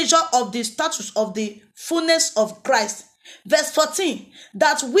a measure of the status of the fullness of Christ. Verse 14,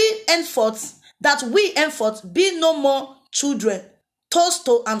 that we henceforth be no more children, tossed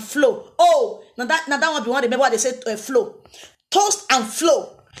to and flow. Oh, now that one be one. Remember what they said, flow, tossed and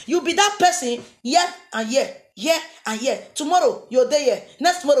flow. You be that person year and year, year and year. Tomorrow you're there here.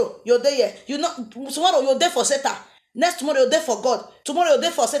 Next tomorrow you're there here. You know, tomorrow you're there for Satan. Next tomorrow you're there for God. Tomorrow you're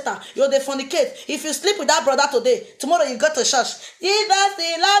there for Satan. You're there fornicate. If you sleep with that brother today, tomorrow you go to church. Jesus, he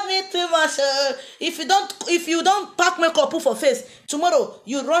love me too much. If you don't pack makeup for face, tomorrow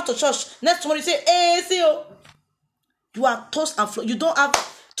you run to church. Next tomorrow you say, hey, see you. You are tossed and flow. You don't have.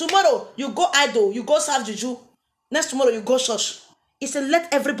 Tomorrow you go idol. You go serve juju. Next tomorrow you go church. He said,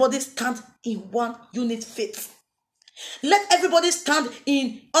 let everybody stand in one unit faith. Let everybody stand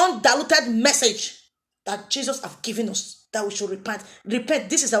in undiluted message that Jesus has given us, that we should repent. Repent,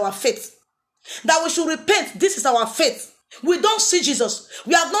 this is our faith. That we should repent, this is our faith. We don't see Jesus.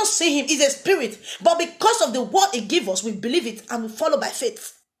 We have not seen him. He's a spirit. But because of the word he gives us, we believe it and we follow by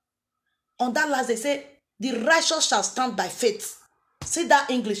faith. On that last, they say, the righteous shall stand by faith. See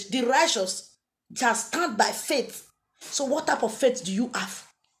that English, the righteous. shall stand by faith. So what type of faith do you have?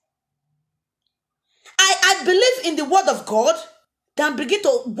 I believe in the word of God, then begin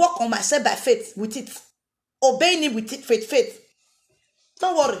to work on myself by faith with it. Obeying it with it, faith.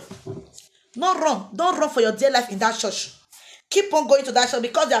 Don't worry. Don't run for your dear life in that church. Keep on going to that church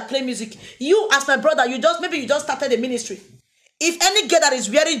because they are playing music. You, as my brother, maybe you just started a ministry. If any girl that is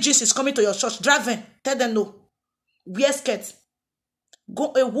wearing jeans is coming to your church, driving, tell them no. Wear skirt.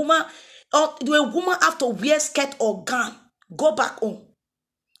 A woman have to wear skirt or gown. Go back home.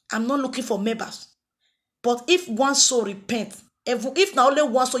 I'm not looking for members. But if one soul repent, if not only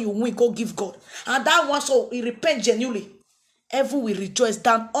one soul you win, go give God. And that one soul, he repent genuinely. Heaven will rejoice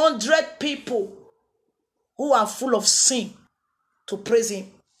than 100 people who are full of sin to praise him.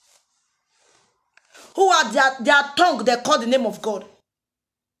 Who are their tongue, they call the name of God.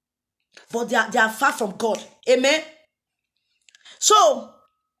 But they are far from God. Amen. So,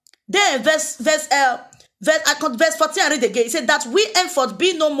 then verse 14 I read again. It said that we henceforth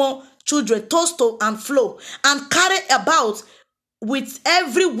be no more children, tossed to and flow, and carry about with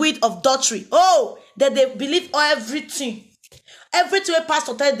every wind of doctrine. Oh, that they believe everything. Everything a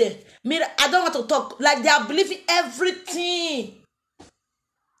pastor tell them. I don't want to talk. Like they are believing everything.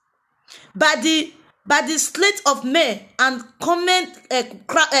 By the sleight of men and common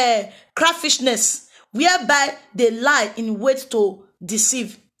craftishness, whereby they lie in wait to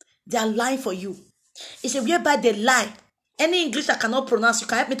deceive. They are lying for you. It's a whereby they lie. Any English I cannot pronounce, you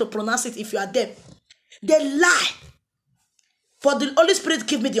can help me to pronounce it if you are there. They lie. For the Holy Spirit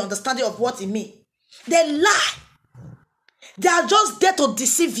give me the understanding of what it means. They lie. They are just there to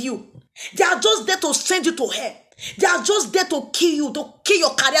deceive you. They are just there to send you to hell. They are just there to kill you, to kill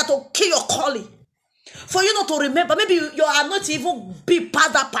your career, to kill your calling. For you not to remember, maybe you are not even be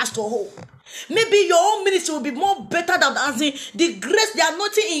past that pastor hole. Maybe your own ministry will be more better than the grace, the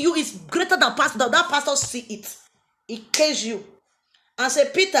anointing in you is greater than pastor. That pastor see it. He cares you. And say,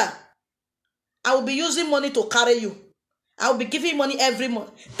 Peter, I will be using money to carry you. I will be giving money every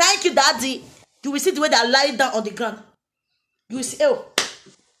month. Thank you, Daddy. You will see the way they are lying down on the ground. You will see, oh,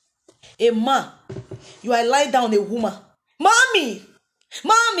 a man, you are lying down on a woman. Mommy,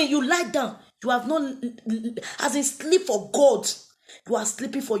 you lie down. You have not, as in sleep for God. You are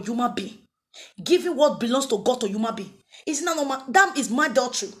sleeping for human being. Giving what belongs to God to human being. It's not normal. That is my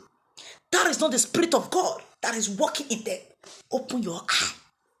doctrine. That is not the Spirit of God that is working in there. Open your eye.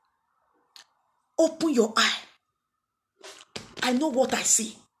 Open your eye. I know what I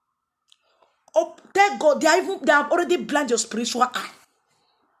see. Oh, thank God, they have already blinded your spiritual eye.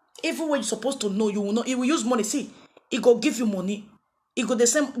 Even when you're supposed to know, you will not. He will use money. See, he go give you money. He go the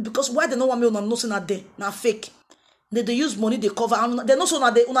same because why they don't want me on no saying there now fake. They use money they cover. And they know so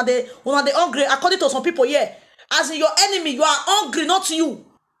now they hungry. According to some people, yeah, as in your enemy, you are hungry, not you.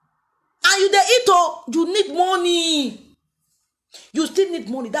 And you they eat oh, you need money. You still need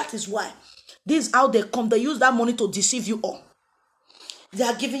money. That is why this is how they come. They use that money to deceive you all. They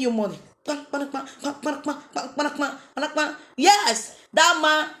are giving you money. Yes, that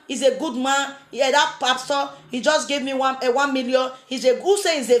man is a good man. Yeah, that pastor, he just gave me 1 million. He's a good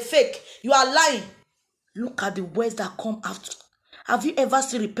saying, he's a fake. You are lying. Look at the words that come out. Have you ever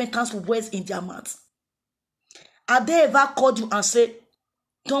seen repentance words in their mouths? Have they ever called you and said,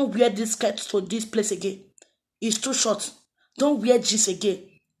 don't wear this skirt to this place again? It's too short. Don't wear jeans again.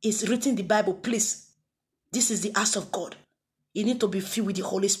 It's written in the Bible, please. This is the house of God. You need to be filled with the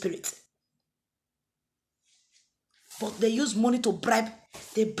Holy Spirit. But they use money to bribe.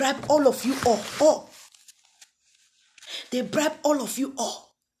 They bribe all of you all. They bribe all of you all.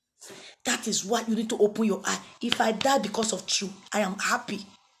 That is why you need to open your eye. If I die because of truth, I am happy.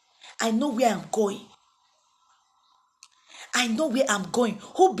 I know where I'm going. I know where I'm going.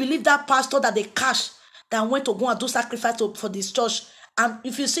 Who believe that pastor that they cash that went to go and do sacrifice for this church? And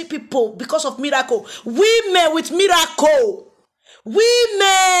if you see people because of miracle, women with miracle,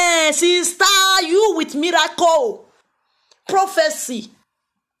 women, sister, you with miracle, prophecy,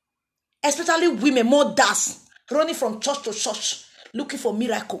 especially women, mothers running from church to church looking for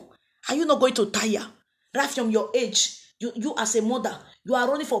miracle. Are you not going to tire? Right from your age, you as a mother, you are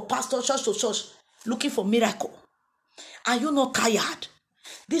running from pastor church to church looking for miracle. Are you not tired?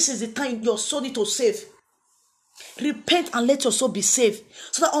 This is the time your soul need to save. Repent and let your soul be saved.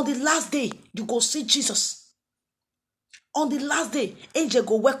 So that on the last day, you go see Jesus. On the last day, angel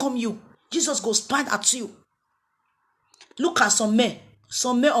go welcome you. Jesus go smile at you. Look at some men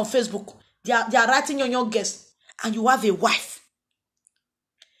on Facebook. They are writing on your guest. And you have a wife.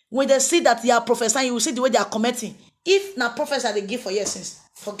 When they see that they are prophesying, you will see the way they are commenting. If not prophecy they give for years since,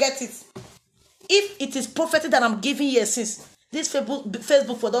 forget it. If it is prophecy that I'm giving years since, this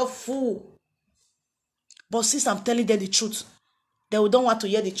Facebook for the fool. But since I'm telling them the truth, they don't want to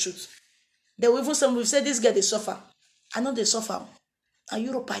hear the truth. They will even say this girl, they suffer. I know they suffer. And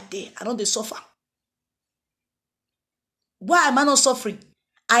Europe right there, I know they suffer. Why am I not suffering?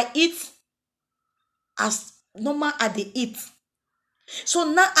 I eat as normal as they eat. So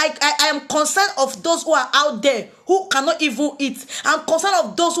now I am concerned of those who are out there who cannot even eat. I'm concerned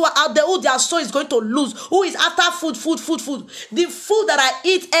of those who are out there who their soul is going to lose, who is after food. The food that I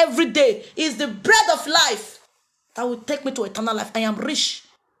eat every day is the bread of life that will take me to eternal life. I am rich.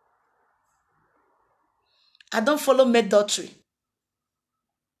 I don't follow adultery.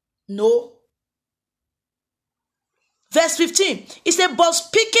 No. Verse 15, it said, but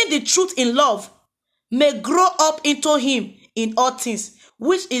speaking the truth in love may grow up into him in all things,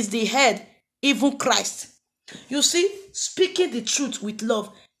 which is the head, even Christ. You see, speaking the truth with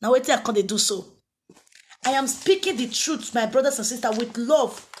love. Now wait till I can do so. I am speaking the truth, my brothers and sisters, with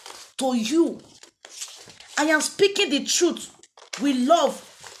love to you. I am speaking the truth with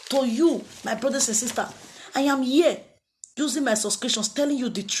love to you, my brothers and sisters. I am here using my subscriptions, telling you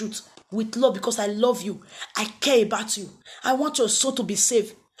the truth with love because I love you. I care about you. I want your soul to be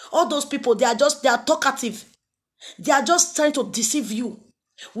saved. All those people, they are talkative. They are just trying to deceive you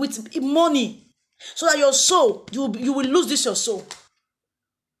with money so that your soul, you will lose this your soul.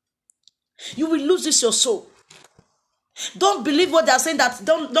 You will lose this your soul. Don't believe what they are saying, that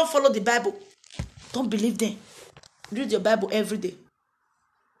don't follow the Bible. Don't believe them. Read your Bible every day.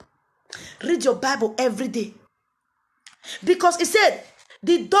 Read your Bible every day. Because it said,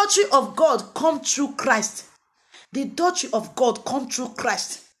 the doctrine of God come through Christ. The doctrine of God come through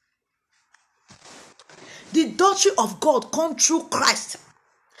Christ. The doctrine of God come through Christ.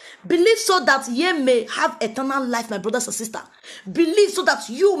 Believe so that ye may have eternal life, my brothers and sisters. Believe so that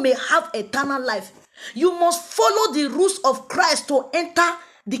you may have eternal life. You must follow the rules of Christ to enter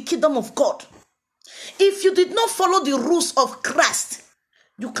the kingdom of God. If you did not follow the rules of Christ,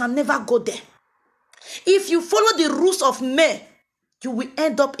 you can never go there. If you follow the rules of men, you will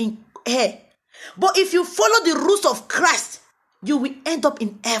end up in hell. But if you follow the rules of Christ, you will end up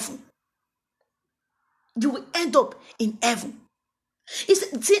in heaven. You will end up in heaven.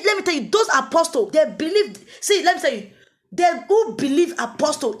 See, let me tell you, those apostles, they believed. See, let me tell you, they who believe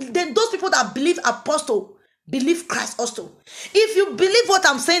apostle, then those people that believe apostle, believe Christ also. If you believe what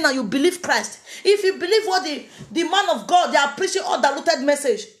I'm saying now, you believe Christ. If you believe what the man of God, they are preaching undiluted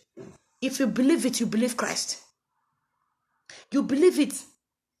message. If you believe it, you believe Christ. You believe it.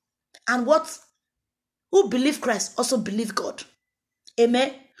 And who believe Christ also believe God.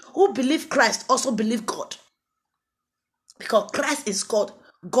 Amen. Who believe Christ also believe God. Because Christ is God.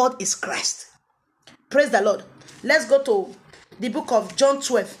 God is Christ. Praise the Lord. Let's go to the book of John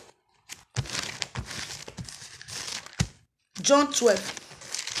 12. John 12.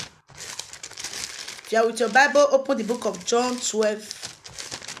 If you are with your Bible, open the book of John 12.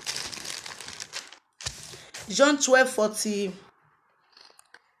 John 12:49.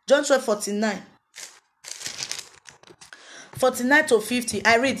 John 12:49. 49 to 50.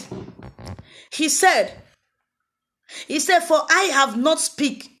 I read. He said, for I have not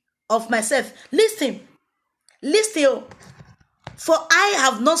speak of myself. Listen. For I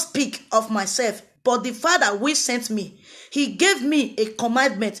have not speak of myself, but the Father which sent me, he gave me a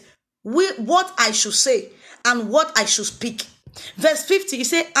commandment, what I should say and what I should speak. Verse 50, he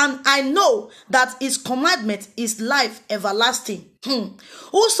said, and I know that his commandment is life everlasting.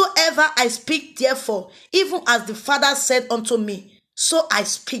 Whosoever I speak, therefore, even as the Father said unto me, so I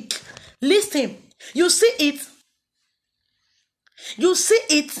speak. Listen, you see it. You see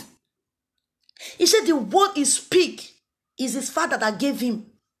it. He said the word he speak is his Father that gave him.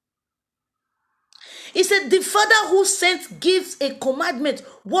 He said the Father who sent gives a commandment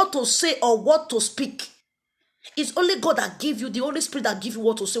what to say or what to speak. It's only God that give you, the Holy Spirit that give you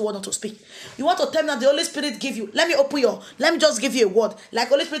what to say, what not to speak. You want to tell me that the Holy Spirit give you? Let me just give you a word. Like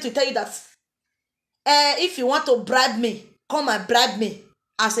Holy Spirit will tell you that if you want to bribe me, come and bribe me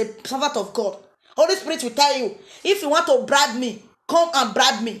as a servant of God. Holy Spirit will tell you, if you want to bribe me, come and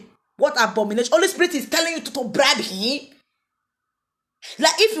bribe me. What abomination? Holy Spirit is telling you to bribe him.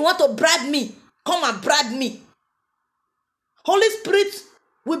 Like if you want to bribe me, come and bribe me. Holy Spirit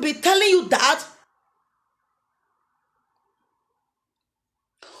will be telling you that.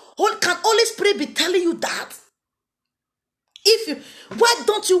 Can Holy Spirit be telling you that? Why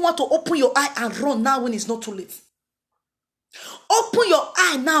don't you want to open your eye and run now when it's not too late? Open your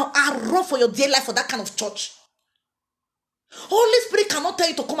eye now and run for your dear life for that kind of church. Holy Spirit cannot tell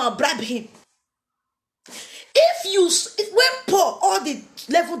you to come and bribe him. When Paul, all the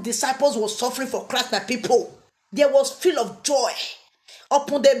 11 disciples was suffering for Christ, my people, there was feel of joy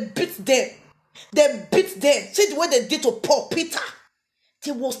upon them, beat them. They beat them. See the way they did to Paul, Peter.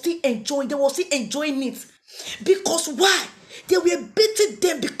 They were still enjoying it. Because why? They were beating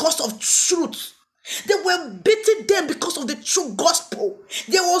them because of truth. They were beating them because of the true gospel.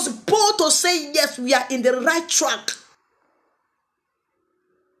 They was bold to say, yes, we are in the right track.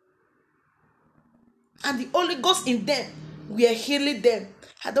 And the Holy Ghost in them, we are healing them.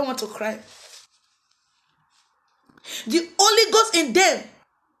 I don't want to cry. The Holy Ghost in them,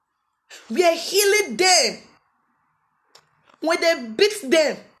 we are healing them. When they beat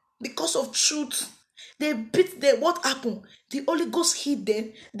them because of truth, they beat them. What happened? The Holy Ghost healed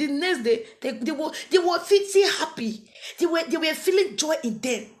them. The next day, they were feeling happy. They were feeling joy in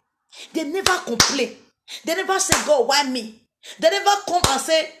them. They never complain. They never say, God, why me? They never come and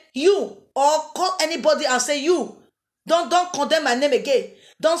say, you, or call anybody and say, you. Don't condemn my name again.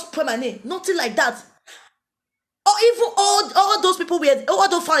 Don't spell my name. Nothing like that. Or even all those people, all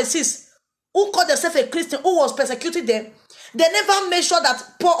those Pharisees who called themselves a Christian, who was persecuting them, they never made sure that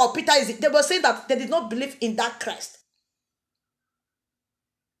Paul or Peter is it. They were saying that they did not believe in that Christ.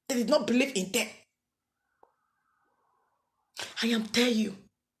 They did not believe in them. I am telling you,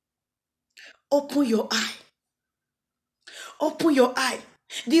 open your eye. Open your eye.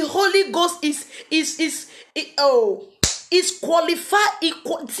 The Holy Ghost is qualified.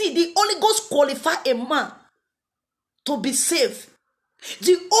 See, the Holy Ghost qualify a man to be saved.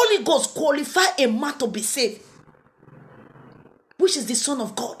 The Holy Ghost qualify a man to be saved, which is the Son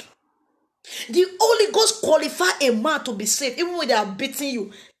of God. The Holy Ghost qualify a man to be saved, even when they are beating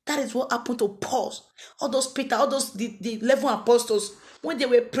you. That is what happened to Paul. All those Peter, all those the 11 apostles, when they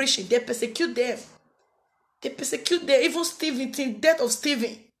were preaching, they persecute them. They persecute them. Even Stephen, the death of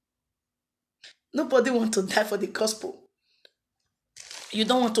Stephen. Nobody wants to die for the gospel. You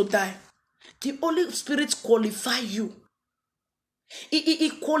don't want to die. The Holy Spirit qualify you. He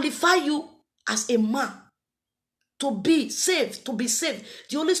qualify you as a man to be saved. To be saved.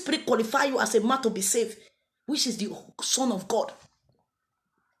 The Holy Spirit qualify you as a man to be saved, which is the Son of God.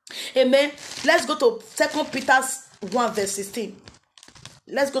 Amen. Let's go to 2 Peter 1 verse 16.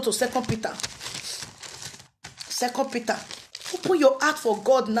 Let's go to 2 Peter. 2 Peter. Open your heart for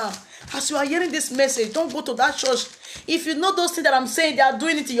God now. As you are hearing this message, don't go to that church. If you know those things that I'm saying, they are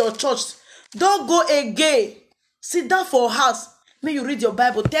doing it in your church. Don't go again. Sit down for a house. May you read your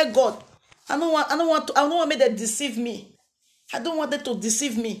Bible. Tell God, I don't want them to deceive me. I don't want them to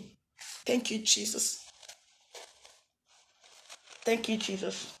deceive me. Thank you, Jesus. Thank you,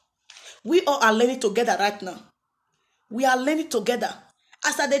 Jesus. We all are learning together right now. We are learning together.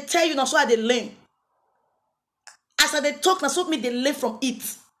 As I they tell you now, so I they learn. As I they talk now, so me they learn from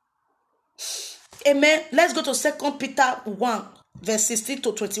it. Amen. Let's go to 2 Peter 1, verse 16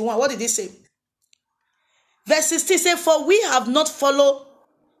 to 21. What did he say? Verse 16 says, for we have not followed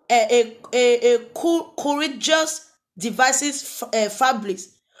courageous devices, fabrics,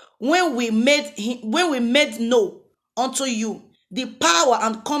 when we made known unto you the power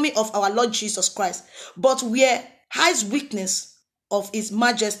and coming of our Lord Jesus Christ, but we are eyewitness of his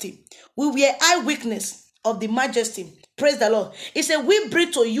majesty. We were eyewitness of the majesty. Praise the Lord. He said, we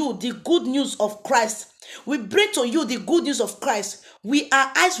bring to you the good news of Christ. We bring to you the good news of Christ. We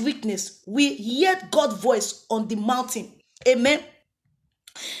are eyewitness. We heard God's voice on the mountain. Amen.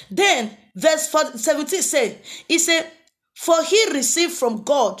 Then verse 17 said, he said, for he received from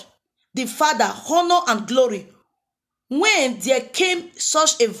God the Father honor and glory, when there came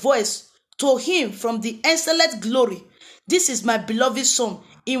such a voice to him from the excellent glory, this is my beloved Son,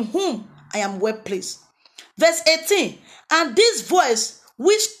 in whom I am well pleased. Verse 18, and this voice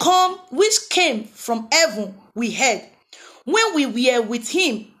which came from heaven we heard, when we were with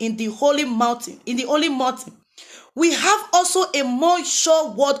him in the holy mountain. We have also a more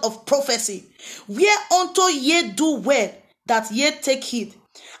sure word of prophecy, whereunto ye do well that ye take heed,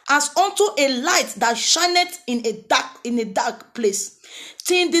 as unto a light that shineth in a dark place,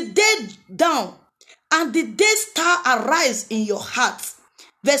 till the day dawn, and the day star arise in your heart.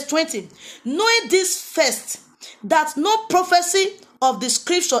 Verse 20, knowing this first, that no prophecy of the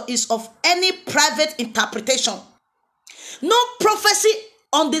scripture is of any private interpretation. No prophecy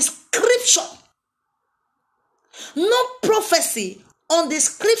on the scripture. No prophecy on the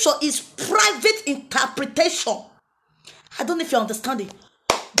scripture is private interpretation. I don't know if you understand it.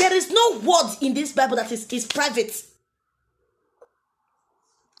 There is no word in this Bible that is private.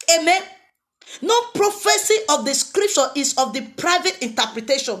 Amen. No prophecy of the scripture is of the private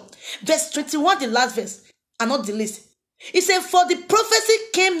interpretation. Verse 21, the last verse, and not the least. It said, for the prophecy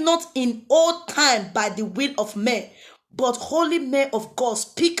came not in old time by the will of men, but holy men of God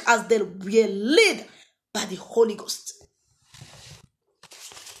speak as they were led by the Holy Ghost.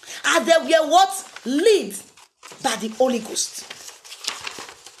 as they were what? Led by the Holy Ghost.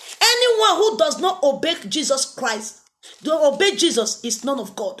 Anyone who does not obey Jesus Christ, don't obey Jesus, is none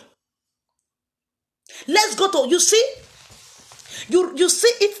of God. Let's go to, you see? You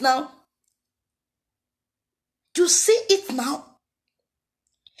see it now? You see it now?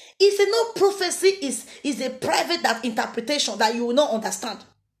 It's a no prophecy, is a private that interpretation that you will not understand.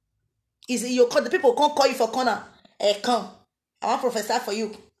 Is your the people can't call you for corner. Hey, come. I want to prophesy for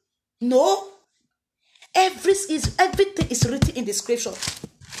you. No. Everything is written in the scripture.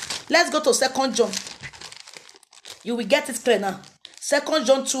 Let's go to 2 John. You will get it clear now. 2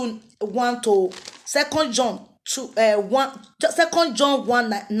 John 2:1 to 2 John 1. 2 John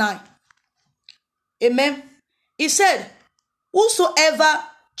 1:9. Amen. He said, whosoever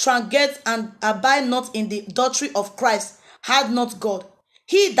transgresseth and abide not in the doctrine of Christ hath not God.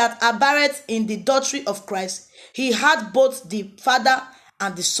 He that abideth in the doctrine of Christ, he had both the Father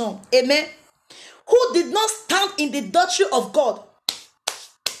and the Son. Amen. Who did not stand in the doctrine of God,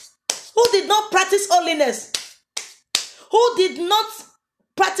 who did not practice holiness, who did not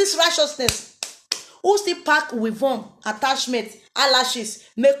practice righteousness, who still pack with attachment, eyelashes,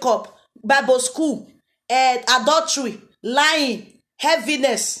 makeup, Bible school, adultery, lying,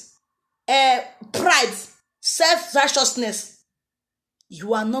 heaviness, pride, self-righteousness.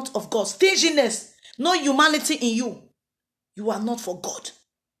 You are not of God. Stinginess, no humanity in you. You are not for God.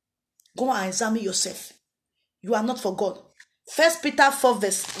 Go and examine yourself. You are not for God. 1 Peter 4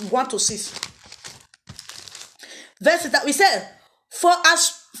 verse 1 to 6. Verse that we said, for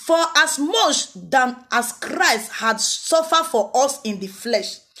as much than as Christ had suffered for us in the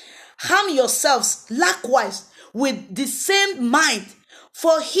flesh, harm yourselves likewise with the same mind.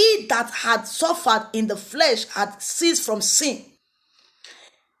 For he that had suffered in the flesh had ceased from sin.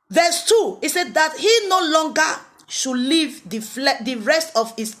 Verse 2, it said that he no longer should live the rest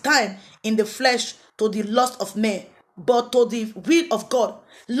of his time in the flesh to the lust of men, but to the will of God.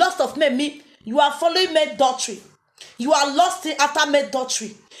 Lust of men mean you are following men doctrine. You are lost in after men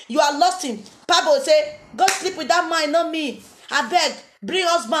doctrine. You are lost in. Bible say, go sleep with that man, not me. I beg, bring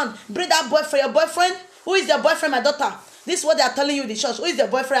husband, bring that boyfriend. Your boyfriend? Who is your boyfriend, my daughter? This is what they are telling you in the church. Who is your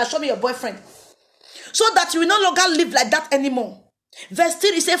boyfriend? Show me your boyfriend. So that you will no longer live like that anymore. Verse 3,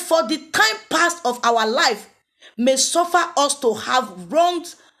 it says, for the time past of our life may suffer us to have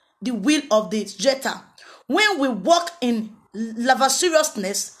wronged the will of the Jetta, when we walk in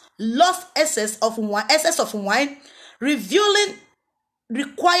lasciviousness, lust, excess of wine, revealing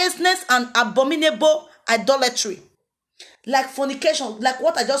recklessness and abominable idolatry, like fornication, like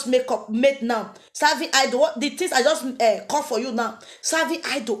what I just made now, serving idol, what the things I just call for you now, serving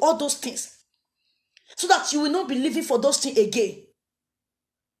idol, all those things, so that you will not be living for those things again.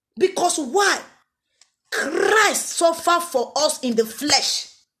 Because why? Christ suffered for us in the flesh,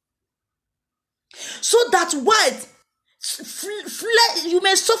 so that what you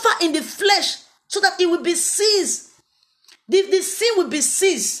may suffer in the flesh, so that it will be seized. The sin will be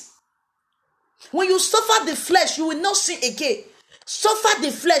seized. When you suffer the flesh, you will not sin again. Suffer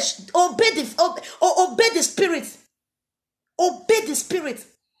the flesh, obey the spirit. Obey the spirit.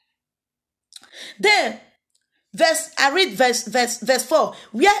 Then I read verse 4.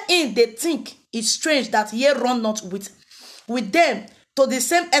 Wherein they think it strange that ye run not with them to the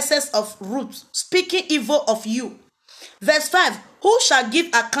same excess of roots, speaking evil of you. Verse 5. Who shall give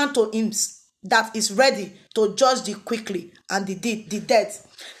account to him that is ready to judge the quickly and the dead?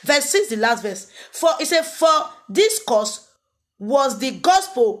 Verse 6, the last verse. For it said, for this cause was the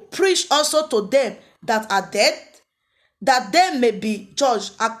gospel preached also to them that are dead, that they may be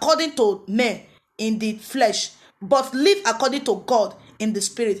judged according to men in the flesh, but live according to God in the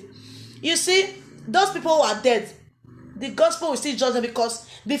spirit. You see, those people who are dead, the gospel will still judge them, because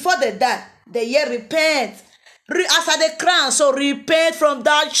before they die, they yet repent. As they cry, so repent from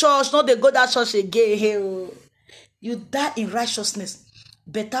that church, not they go that church again. You die in righteousness.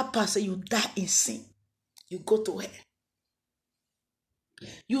 Better pass you die in sin. You go to hell.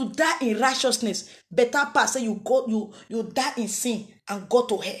 You die in righteousness. Better pass you die in sin and go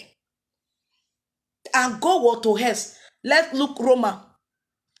to hell. And go what to hell. Let's look Roman.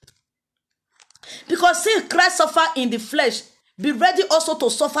 Because since Christ suffered in the flesh, be ready also to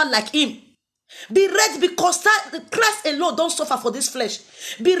suffer like him. Be ready, because Christ alone don't suffer for this flesh.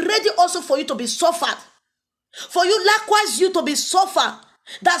 Be ready also for you to be suffered. For you likewise you to be suffered,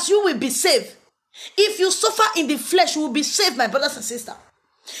 that you will be saved. If you suffer in the flesh, you will be saved, my brothers and sisters.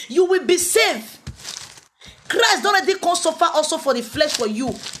 You will be saved. Christ don't already come suffer also for the flesh for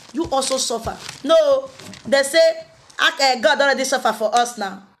you. You also suffer. No, they say God already suffer for us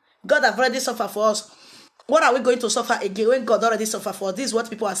now. God have already suffered for us. What are we going to suffer again when God already suffered for? This is what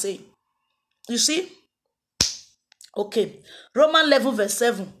people are saying. You see? Okay. Romans 11 verse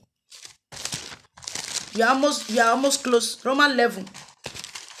 7. You are almost close. Romans 11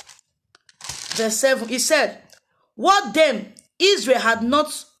 verse 7. He said, what then? Israel had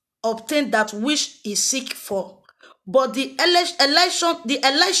not obtained that which he seek for, but the election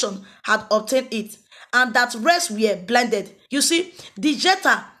had obtained it, and that rest were blinded. You see, the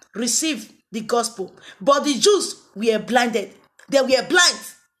Gentiles received the gospel, but the Jews were blinded. They were blind.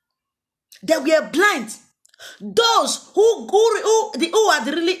 They were blind. Those who are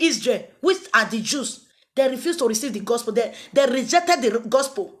the really Israel, which are the Jews, they refused to receive the gospel. They rejected the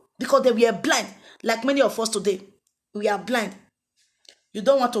gospel because they were blind. Like many of us today, we are blind. You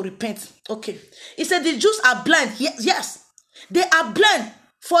don't want to repent. Okay. He said the Jews are blind. Yes. They are blind.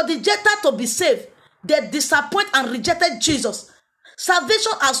 For the Gentiles to be saved, they disappoint and rejected Jesus.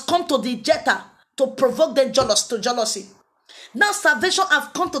 Salvation has come to the Gentiles to provoke them to jealousy. Now salvation has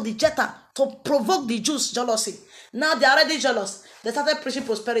come to the Gentiles to provoke the Jews jealousy. Now they are already jealous. They started preaching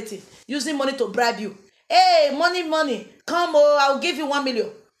prosperity, using money to bribe you. Hey, money. Come, I'll give you 1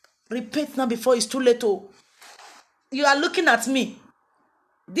 million. Repent now before it's too late. Oh, you are looking at me.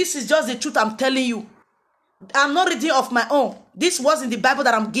 This is just the truth I'm telling you. I'm not reading of my own. This was in the Bible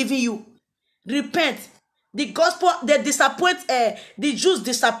that I'm giving you. Repent. The gospel, they disappoint, the Jews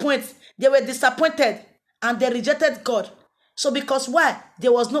disappoint. They were disappointed and they rejected God. So because why?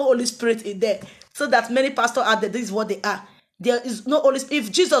 There was no Holy Spirit in there. So that many pastors are there. This is what they are. There is no Holy Spirit.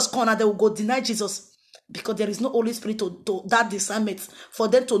 If Jesus comes, they will go deny Jesus. Because there is no Holy Spirit to that discernment for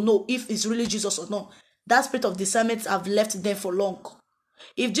them to know if it's really Jesus or not. That spirit of discernment have left them for long.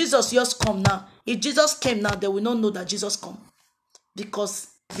 If Jesus just come now, if Jesus came now, they will not know that Jesus come. Because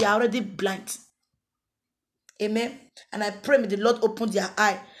they are already blind. Amen. And I pray may the Lord open their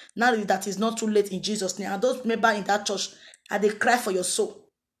eye. Now that it's not too late in Jesus' name. And those members in that church, and they cry for your soul.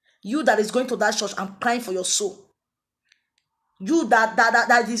 You that is going to that church, I'm crying for your soul. You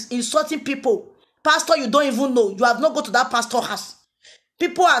that is insulting people. Pastor, you don't even know. You have not gone to that pastor's house.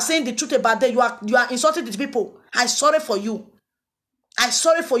 People are saying the truth about them. You are insulting these people. I'm sorry for you. I'm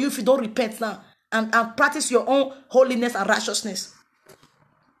sorry for you if you don't repent now and practice your own holiness and righteousness.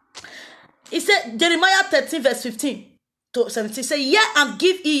 He said, Jeremiah 13 verse 15 to 17. Say, yeah, and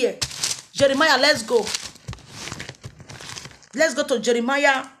give ear. Jeremiah, let's go. Let's go to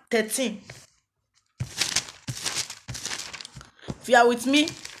Jeremiah 13. If you are with me,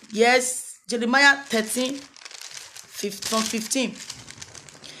 yes, Jeremiah 13, 15.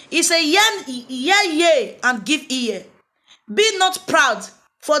 He said, yea, and give ear. Be not proud,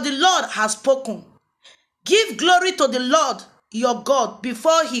 for the Lord has spoken. Give glory to the Lord your God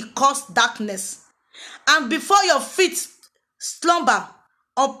before he caused darkness, and before your feet slumber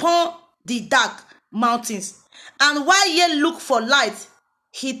upon the dark mountains. And while ye look for light,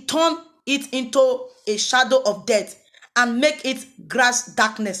 he turned it into a shadow of death, and make it grass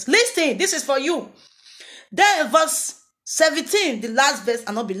darkness. Listen, this is for you. Then verse 17, the last verse,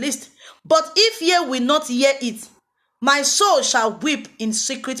 and not be least. But if ye will not hear it, my soul shall weep in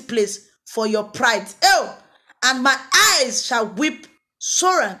secret place for your pride. Oh, and my eyes shall weep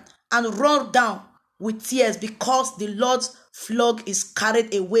sorrow and run down with tears, because the Lord's flock is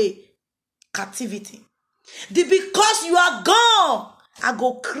carried away captivity. Because you are gone, I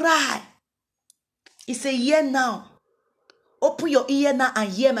go cry. It's a year now. Open your ear now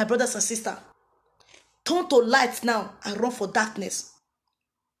and hear, my brothers and sisters. Turn to light now and run for darkness.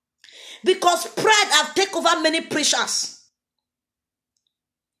 Because pride have taken over many preachers.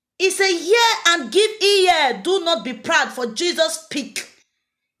 He said, hear and give ear. Do not be proud, for Jesus speak.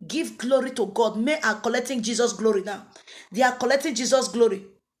 Give glory to God. Men are collecting Jesus' glory now. They are collecting Jesus' glory.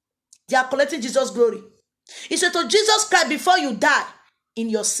 They are collecting Jesus' glory. He said to Jesus Christ, before you die in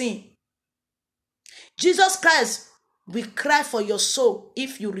your sin, Jesus Christ will cry for your soul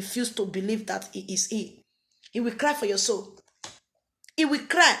if you refuse to believe that he is he. He will cry for your soul. He will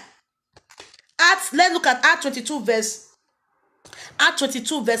cry. Let's look at Acts 22 verse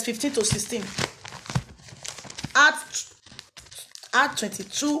 15 to 16. Acts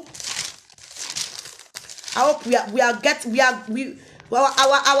 22. I hope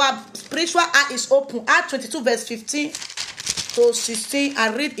our spiritual eye is open. Acts 22 verse 15 to 16.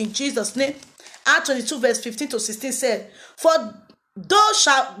 I read in Jesus' name. Acts 22 verse 15 to 16 said, for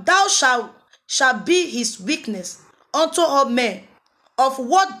thou shalt be his weakness unto all men, of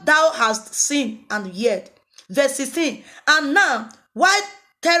what thou hast seen and heard. Verse 16, and now, why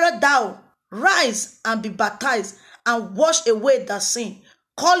tarest thou? Rise and be baptized, and wash away thy sin,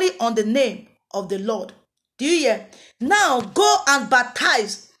 calling on the name of the Lord. Do you hear? Now go and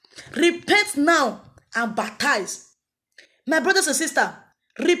baptize. Repent now and baptize. My brothers and sisters,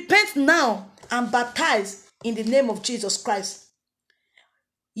 repent now and baptize in the name of Jesus Christ.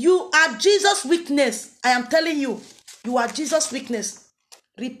 You are Jesus' weakness. I am telling you, you are Jesus' weakness.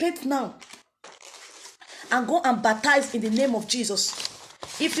 Repent now and go and baptize in the name of Jesus.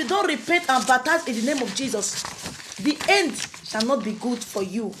 If you don't repent and baptize in the name of Jesus, the end shall not be good for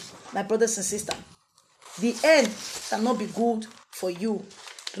you, my brothers and sisters. The end shall not be good for you.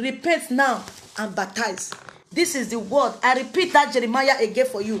 Repent now and baptize. This is the word. I repeat that Jeremiah again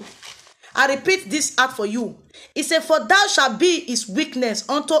for you. I repeat this out for you. It said, for thou shalt be his weakness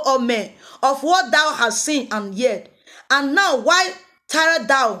unto all men, of what thou hast seen and heard. And now why tarriest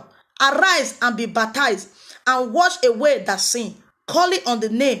thou? Arise and be baptized, and wash away that sin, calling on the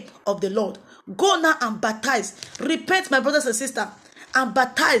name of the Lord. Go now and baptize. Repent, my brothers and sisters, and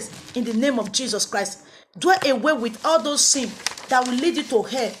baptize in the name of Jesus Christ. Do away with all those sins that will lead you to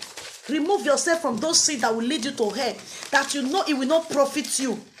hell. Remove yourself from those sins that will lead you to hell, that you know it will not profit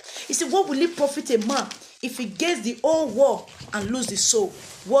you. You see, what will it profit a man if he gains the whole world and lose the soul?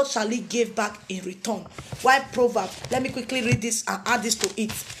 What shall he give back in return? Why proverb? Let me quickly read this and add this to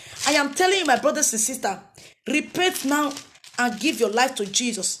it. I am telling you, my brothers and sisters, repent now and give your life to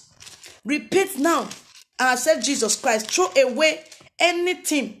Jesus. Repent now and accept Jesus Christ. Throw away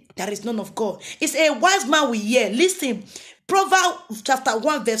anything that is none of God. It's a wise man will hear. Listen, Proverbs chapter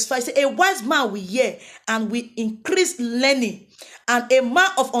 1 verse 5 says, a wise man will hear and will increase learning, and a man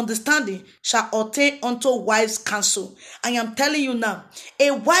of understanding shall attain unto wise counsel. I am telling you now,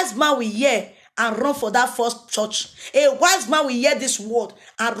 a wise man will hear and run for that first church. A wise man will hear this word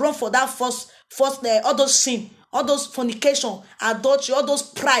and run for that first all those sin, all those fornication, adultery, all those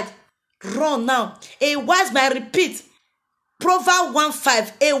pride. Run now. A wise man, I repeat, Proverbs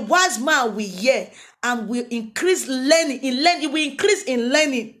 1:5, a wise man will hear and will increase learning. It will increase in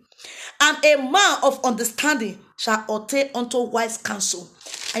learning. And a man of understanding shall attain unto wise counsel.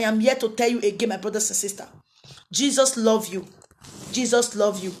 I am here to tell you again, my brothers and sisters, Jesus loves you. Jesus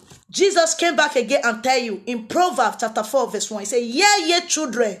loves you. Jesus came back again and tell you in Proverbs chapter 4 verse 1, he said, hear ye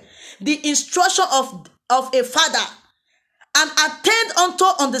children, the instruction of a father, and attend unto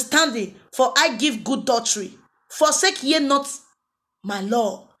understanding, for I give good doctrine. Forsake ye not my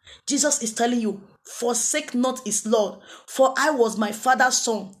law. Jesus is telling you, forsake not his law, for I was my father's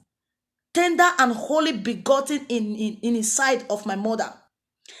son, tender and wholly begotten in his side of my mother.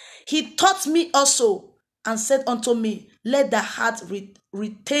 He taught me also, and said unto me, let thy heart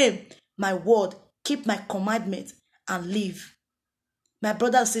retain my word, keep my commandment, and live. My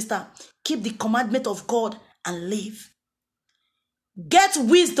brother and sister, keep the commandment of God and live. Get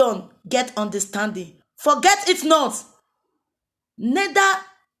wisdom, get understanding. Forget it not, neither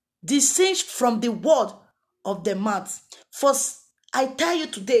desist from the word of the mouth. For I tell you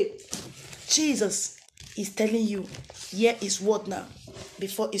today, Jesus is telling you, hear his word now,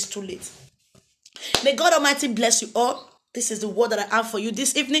 before it's too late. May God Almighty bless you all. This is the word that I have for you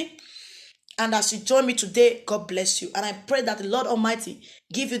this evening. And as you join me today, God bless you. And I pray that the Lord Almighty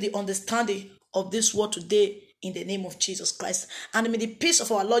give you the understanding of this word today, in the name of Jesus Christ. And may the peace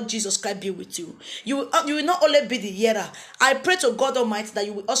of our Lord Jesus Christ be with you. You will not only be the hearer. I pray to God Almighty that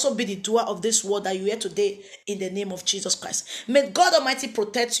you will also be the doer of this word that you hear today, in the name of Jesus Christ. May God Almighty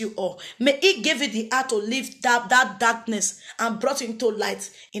protect you all. May he give you the heart to leave that darkness and brought you into light,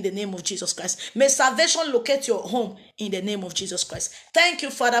 in the name of Jesus Christ. May salvation locate your home, in the name of Jesus Christ. Thank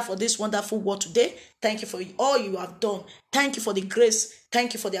you, Father, for this wonderful word today. Thank you for all you have done. Thank you for the grace.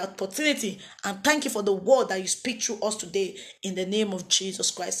 Thank you for the opportunity. And thank you for the word that you speak through us today, in the name of Jesus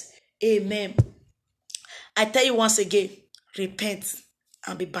Christ. Amen. I tell you once again, repent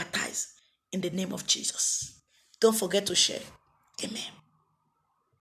and be baptized in the name of Jesus. Don't forget to share. Amen.